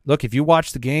 look, if you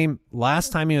watched the game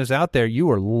last time he was out there, you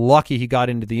were lucky he got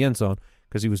into the end zone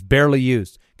because he was barely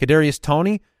used. Kadarius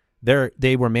Toney,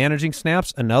 they were managing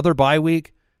snaps. Another bye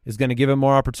week is going to give him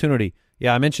more opportunity.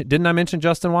 Yeah, didn't I mention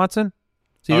Justin Watson?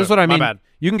 See, this is what I mean. My bad.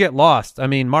 You can get lost. I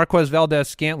mean, Marquez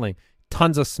Valdez-Scantling,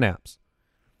 tons of snaps.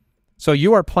 So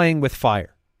you are playing with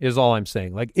fire is all I'm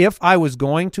saying. Like, if I was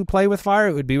going to play with fire,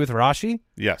 it would be with Rashee.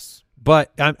 Yes.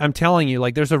 But I'm telling you,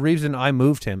 like, there's a reason I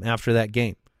moved him after that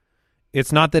game.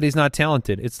 It's not that he's not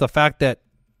talented. It's the fact that,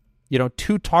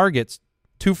 2 targets,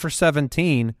 2 for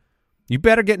 17, you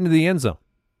better get into the end zone.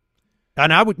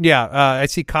 And I would, I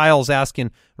see Kyle's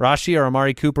asking Rashee or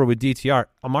Amari Cooper with DTR.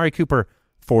 Amari Cooper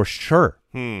for sure.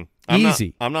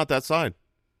 Easy. I'm not that side.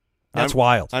 That's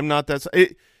wild. I'm not that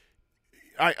side.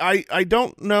 I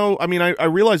don't know. I mean, I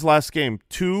realized last game,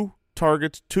 2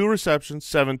 targets, 2 receptions,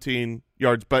 17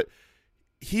 yards, but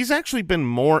he's actually been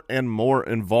more and more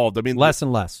involved. I mean, less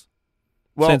and less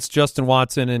since Justin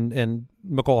Watson and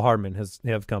McCole Hardman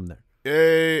have come there.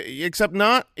 Except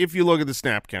not if you look at the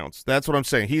snap counts. That's what I'm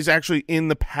saying. He's actually in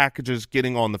the packages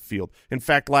getting on the field. In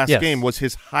fact, last game was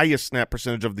his highest snap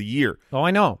percentage of the year. Oh, I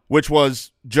know. Which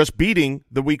was just beating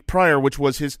the week prior, which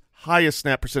was his highest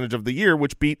snap percentage of the year,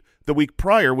 which beat the week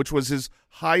priar, which was his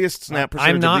highest snap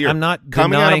percentage of the year. I'm not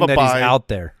denying that he's out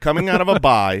there. Coming out of a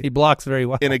bye. He blocks very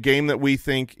well. In a game that we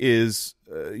think is,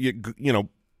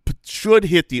 should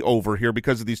hit the over here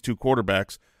because of these 2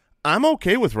 quarterbacks. I'm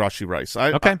okay with Rashee Rice.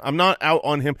 Okay. I'm not out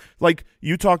on him. Like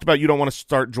you talked about, you don't want to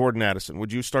start Jordan Addison.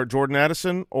 Would you start Jordan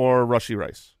Addison or Rashee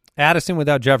Rice? Addison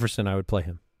without Jefferson, I would play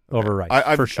him over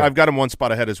Rice for sure. I've got him one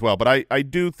spot ahead as well, but I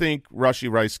do think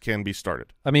Rashee Rice can be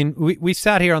started. I mean, we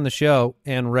sat here on the show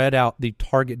and read out the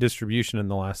target distribution in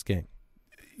the last game.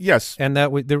 Yes. And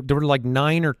that there were like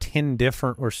 9 or 10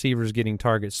 different receivers getting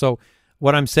targets. So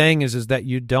what I'm saying is that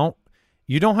you don't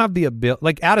have the ability.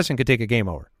 Like Addison could take a game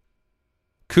over.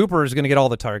 Cooper is going to get all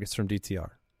the targets from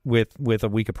DTR with a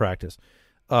week of practice.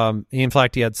 In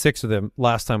fact, he had 6 of them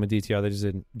last time with DTR. They just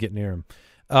didn't get near him.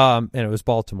 And it was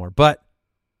Baltimore. But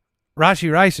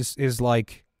Rashee Rice is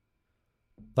like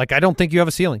I don't think you have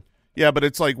a ceiling. Yeah, but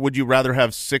it's like, would you rather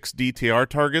have 6 DTR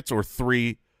targets or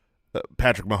 3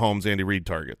 Patrick Mahomes, Andy Reid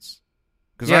targets?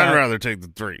 Because I'd rather take the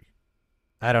 3.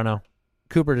 I don't know.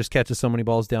 Cooper just catches so many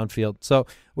balls downfield. So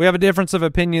we have a difference of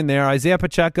opinion there. Isaiah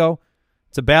Pacheco,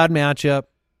 it's a bad matchup.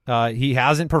 He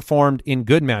hasn't performed in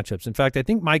good matchups. In fact, I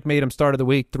think Mike made him start of the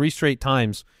week 3 straight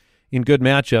times in good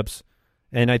matchups,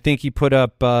 and I think he put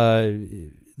up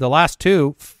the last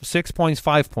 2, 6 points,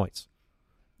 5 points.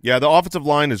 Yeah, the offensive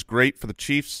line is great for the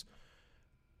Chiefs.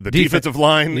 The defensive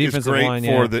line is great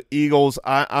for the Eagles.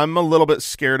 I'm a little bit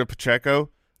scared of Pacheco.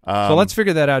 So let's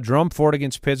figure that out. Jerome Ford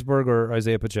against Pittsburgh or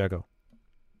Isaiah Pacheco?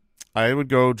 I would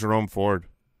go Jerome Ford.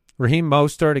 Raheem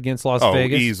Mostert against Las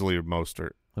Vegas? Oh, easily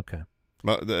Mostert. Okay.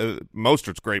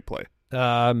 Mostert's great play.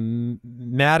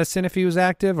 Madison, if he was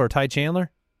active, or Ty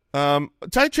Chandler?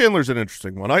 Ty Chandler's an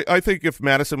interesting one. I think if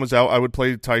Madison was out, I would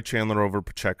play Ty Chandler over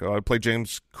Pacheco. I would play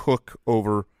James Cook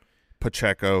over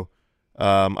Pacheco.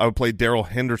 I would play Darrell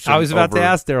Henderson. I was about to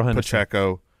ask Darrell Henderson.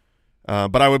 Pacheco.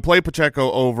 But I would play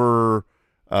Pacheco over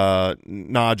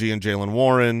Najee and Jalen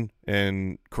Warren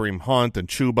and Kareem Hunt and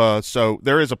Chuba. So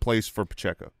there is a place for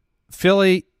Pacheco.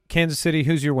 Philly, Kansas City,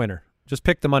 who's your winner? Just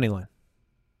pick the money line.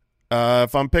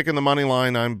 If I'm picking the money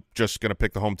line, I'm just going to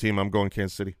pick the home team. I'm going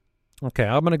Kansas City. Okay,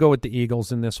 I'm going to go with the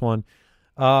Eagles in this one.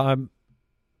 There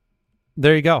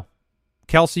you go.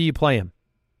 Kelsey, you play him,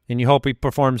 and you hope he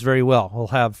performs very well. We'll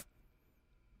have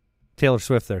Taylor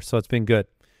Swift there, so it's been good.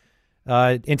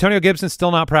 Antonio Gibson's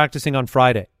still not practicing on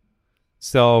Friday.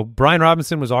 So Brian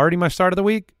Robinson was already my start of the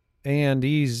week, and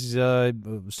he's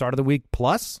start of the week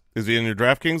plus. Is he in your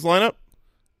DraftKings lineup?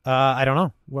 I don't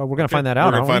know. Well, we're going to find that out.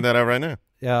 We're going to find that out right now.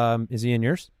 Is he in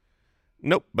yours?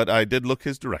 Nope, but I did look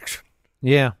his direction.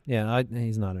 Yeah,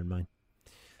 he's not in mine.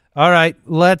 All right,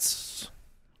 let's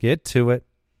get to it.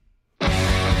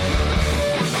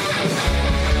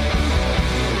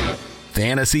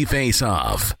 Fantasy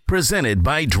Face-Off, presented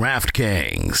by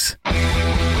DraftKings.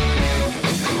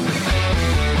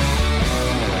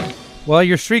 Well,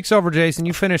 your streak's over, Jason.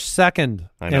 You finished second,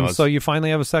 I know, and so you finally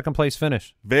have a second-place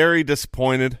finish. Very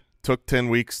disappointed. Took 10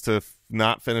 weeks to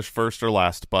not finish first or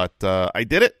last, but I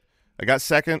did it. I got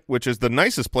second, which is the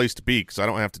nicest place to be because I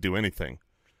don't have to do anything.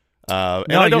 No,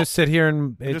 and I you just sit here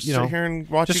and sit here and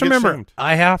watch. Just you get remember, shamed.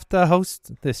 I have to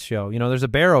host this show. You know, there's a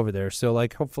bear over there, so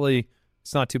like, hopefully,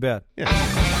 it's not too bad. Yeah,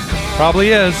 probably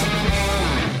is.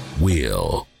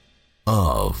 Wheel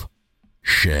of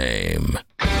Shame.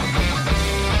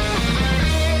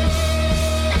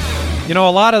 You know,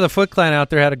 a lot of the Foot Clan out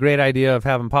there had a great idea of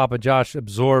having Papa Josh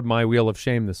absorb my Wheel of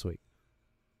Shame this week.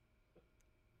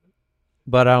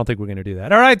 But I don't think we're going to do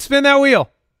that. All right, spin that wheel.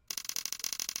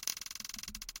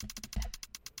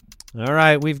 All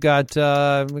right, we've got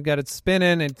it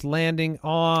spinning. It's landing.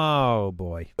 Oh,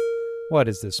 boy. What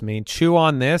does this mean? Chew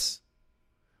on this?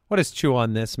 What does chew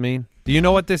on this mean? Do you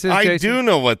know what this is, I Jason? do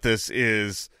know what this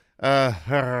is. This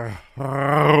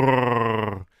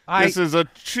is a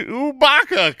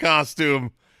Chewbacca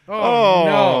costume. Oh,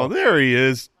 no. There he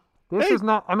is. This is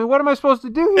not. I mean, what am I supposed to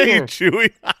do Hey, here?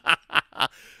 Chewie.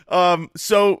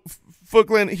 So, Foot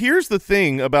Clan, here's the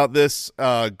thing about this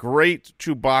great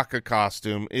Chewbacca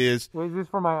costume is Is this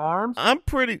for my arms?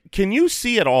 can you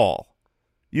see it all?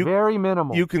 Very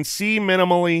minimal. You can see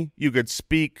minimally. You could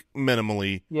speak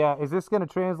minimally. Yeah, is this going to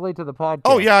translate to the podcast?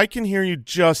 Oh, yeah, I can hear you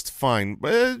just fine.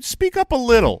 Speak up a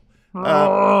little.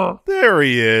 There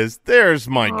he is. There's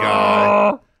my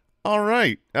guy. All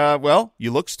right. Well,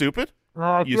 you look stupid.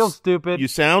 I feel stupid. You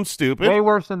sound stupid. Way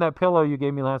worse than that pillow you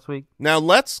gave me last week. Now,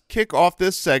 let's kick off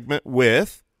this segment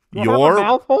with You have a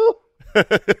mouth hole?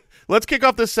 Let's kick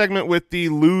off this segment with the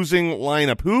losing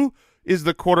lineup. Who is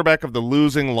the quarterback of the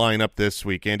losing lineup this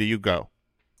week? Andy, you go.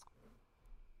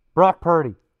 Brock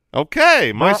Purdy.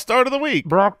 Okay, my start of the week.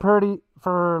 Brock Purdy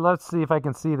for, let's see if I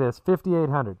can see this,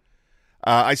 5,800.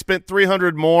 I spent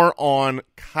 $300 more on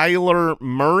Kyler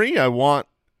Murray. I want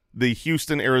the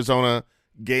Houston-Arizona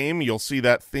game. You'll see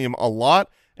that theme a lot.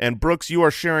 And, Brooks, you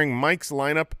are sharing Mike's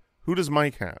lineup Who does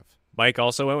Mike have? Mike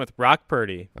also went with Brock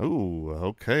Purdy. Oh,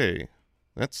 okay.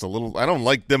 That's a little – I don't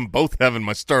like them both having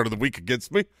my start of the week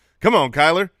against me. Come on,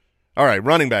 Kyler. All right,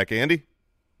 running back, Andy.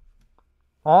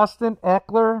 Austin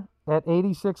Eckler at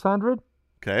 8,600.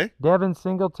 Okay. Devin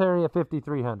Singletary at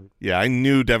 5,300. Yeah, I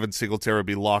knew Devin Singletary would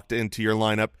be locked into your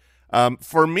lineup.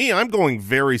 For me, I'm going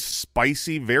very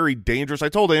spicy, very dangerous. I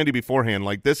told Andy beforehand,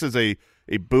 like, this is a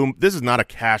boom. This is not a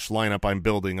cash lineup I'm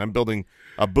building. I'm building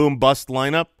a boom-bust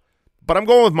lineup. But I'm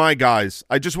going with my guys.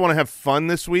 I just want to have fun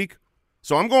this week.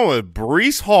 So I'm going with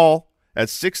Breece Hall at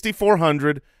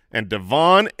 6,400 and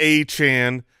Devon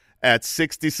Achane at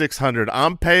 6,600.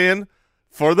 I'm paying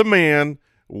for the man.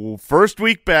 First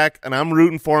week back, and I'm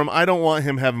rooting for him. I don't want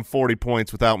him having 40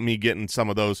 points without me getting some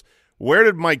of those. Where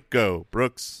did Mike go,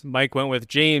 Brooks? Mike went with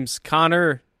James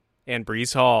Conner and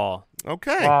Breece Hall.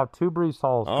 Okay. Wow, 2 Breece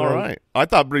Halls. All right. I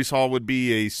thought Breece Hall would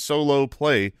be a solo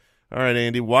play. All right,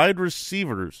 Andy. Wide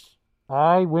receivers.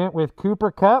 I went with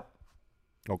Cooper Kupp.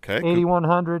 Okay.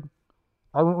 8,100.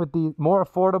 I went with the more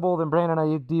affordable than Brandon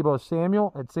Ayuk Deebo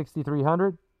Samuel at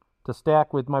 6,300 to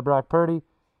stack with my Brock Purdy.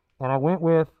 And I went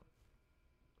with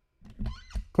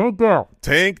Tank Dell.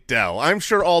 Tank Dell. I'm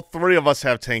sure all three of us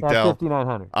have Tank At Dell.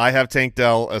 5,900. I have Tank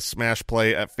Dell, a smash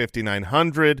play at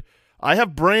 5,900. I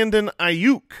have Brandon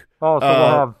Ayuk.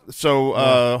 Oh, so we'll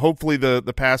have... Hopefully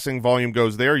the passing volume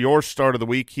goes there. Your start of the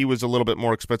week, he was a little bit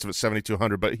more expensive at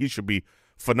 7,200, but he should be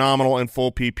phenomenal in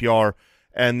full PPR.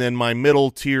 And then my middle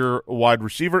tier wide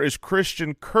receiver is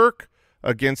Christian Kirk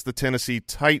against the Tennessee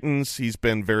Titans. He's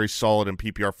been very solid in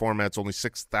PPR formats, only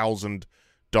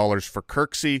 $6,000 for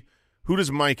Kirksey. Who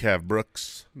does Mike have,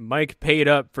 Brooks? Mike paid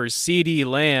up for CeeDee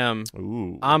Lamb,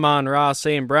 Ooh. Amon-Ra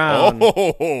St. Brown,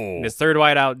 Oh, and his third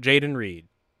wideout, Jaden Reed.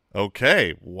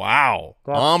 okay. Wow.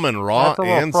 That's Amon-Ra a little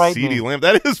and frightening. CeeDee Lamb.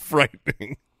 That is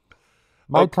frightening.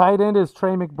 My tight end is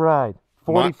Trey McBride,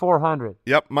 4,400.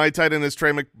 Yep, my tight end is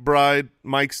Trey McBride.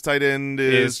 Mike's tight end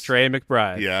Is Trey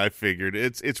McBride. Yeah, I figured.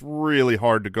 It's really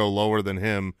hard to go lower than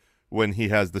him when he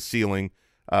has the ceiling.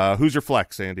 Who's your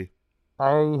flex, Andy?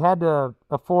 I had to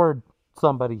afford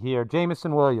somebody here,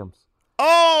 Jameson Williams.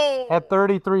 Oh! At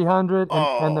 3,300,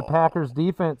 and the Packers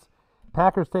defense.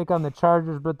 Packers take on the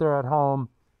Chargers, but they're at home.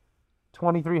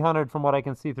 2,300 from what I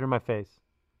can see through my face.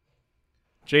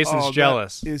 Jason's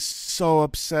jealous. That is so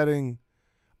upsetting.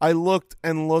 I looked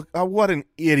and looked. Oh, what an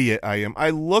idiot I am.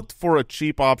 I looked for a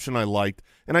cheap option I liked,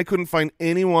 and I couldn't find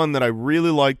anyone that I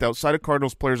really liked outside of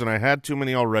Cardinals players, and I had too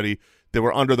many already that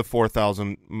were under the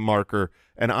 4,000 marker,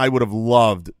 and I would have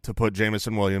loved to put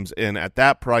Jameson Williams in at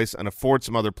that price and afford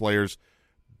some other players.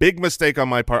 Big mistake on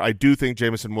my part. I do think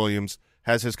Jameson Williams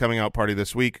has his coming out party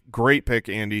this week. Great pick,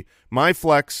 Andy. My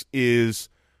flex is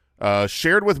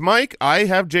shared with Mike. I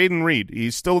have Jaden Reed.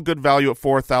 He's still a good value at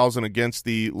 4,000 against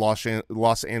the Los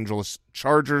Angeles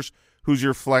Chargers. Who's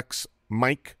your flex,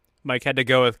 Mike? Mike had to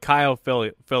go with Kyle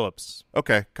Phillips.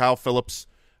 Okay, Kyle Phillips.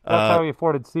 That's how he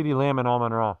afforded CeeDee Lamb and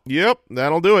Amon-Ra. Yep,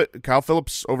 that'll do it. Kyle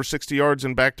Phillips over 60 yards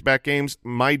in back-to-back games.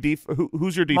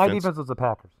 Who's your defense? My defense was the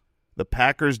Packers. The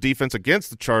Packers' defense against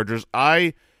the Chargers.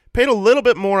 I paid a little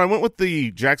bit more. I went with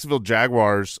the Jacksonville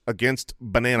Jaguars against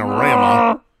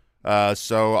Bananarama.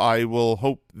 So I will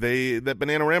hope that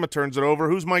Bananarama turns it over.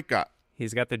 Who's Mike got?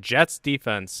 He's got the Jets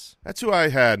defense. That's who I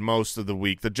had most of the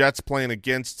week. The Jets playing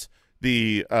against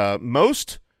the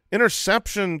most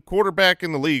interception quarterback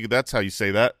in the league. That's how you say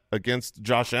that, against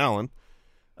Josh Allen.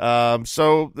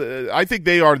 So I think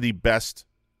they are the best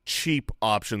cheap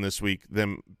option this week,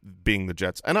 them being the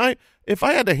Jets. And if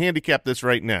I had to handicap this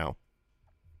right now,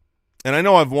 and I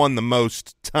know I've won the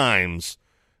most times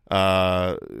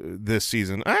this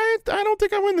season, I don't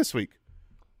think I win this week.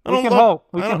 We can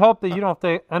hope that you don't have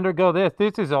to undergo this.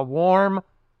 This is a warm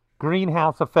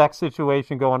greenhouse effect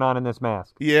situation going on in this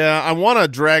mask. Yeah, I want to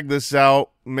drag this out,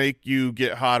 make you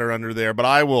get hotter under there, but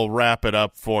I will wrap it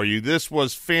up for you. This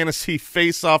was Fantasy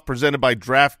Face-Off presented by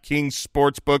DraftKings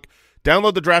Sportsbook.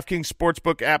 Download the DraftKings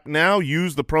Sportsbook app now.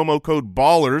 Use the promo code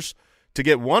BALLERS to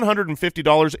get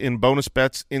 $150 in bonus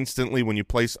bets instantly when you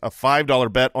place a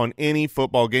 $5 bet on any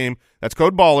football game. That's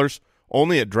code BALLERS,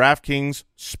 only at DraftKings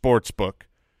Sportsbook.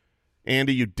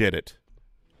 Andy, you did it.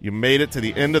 You made it to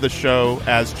the end of the show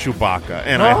as Chewbacca,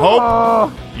 and I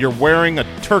hope you're wearing a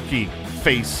turkey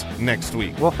face next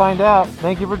week. We'll find out.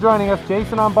 Thank you for joining us,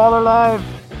 Jason on Baller Live.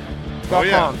 Oh,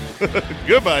 yeah.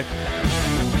 Goodbye.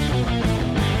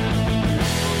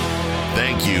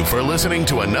 Thank you for listening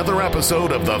to another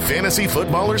episode of the Fantasy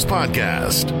Footballers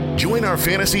Podcast. Join our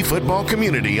fantasy football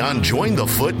community on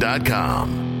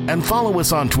jointhefoot.com and follow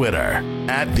us on Twitter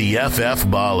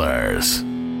 @TheFFBallers.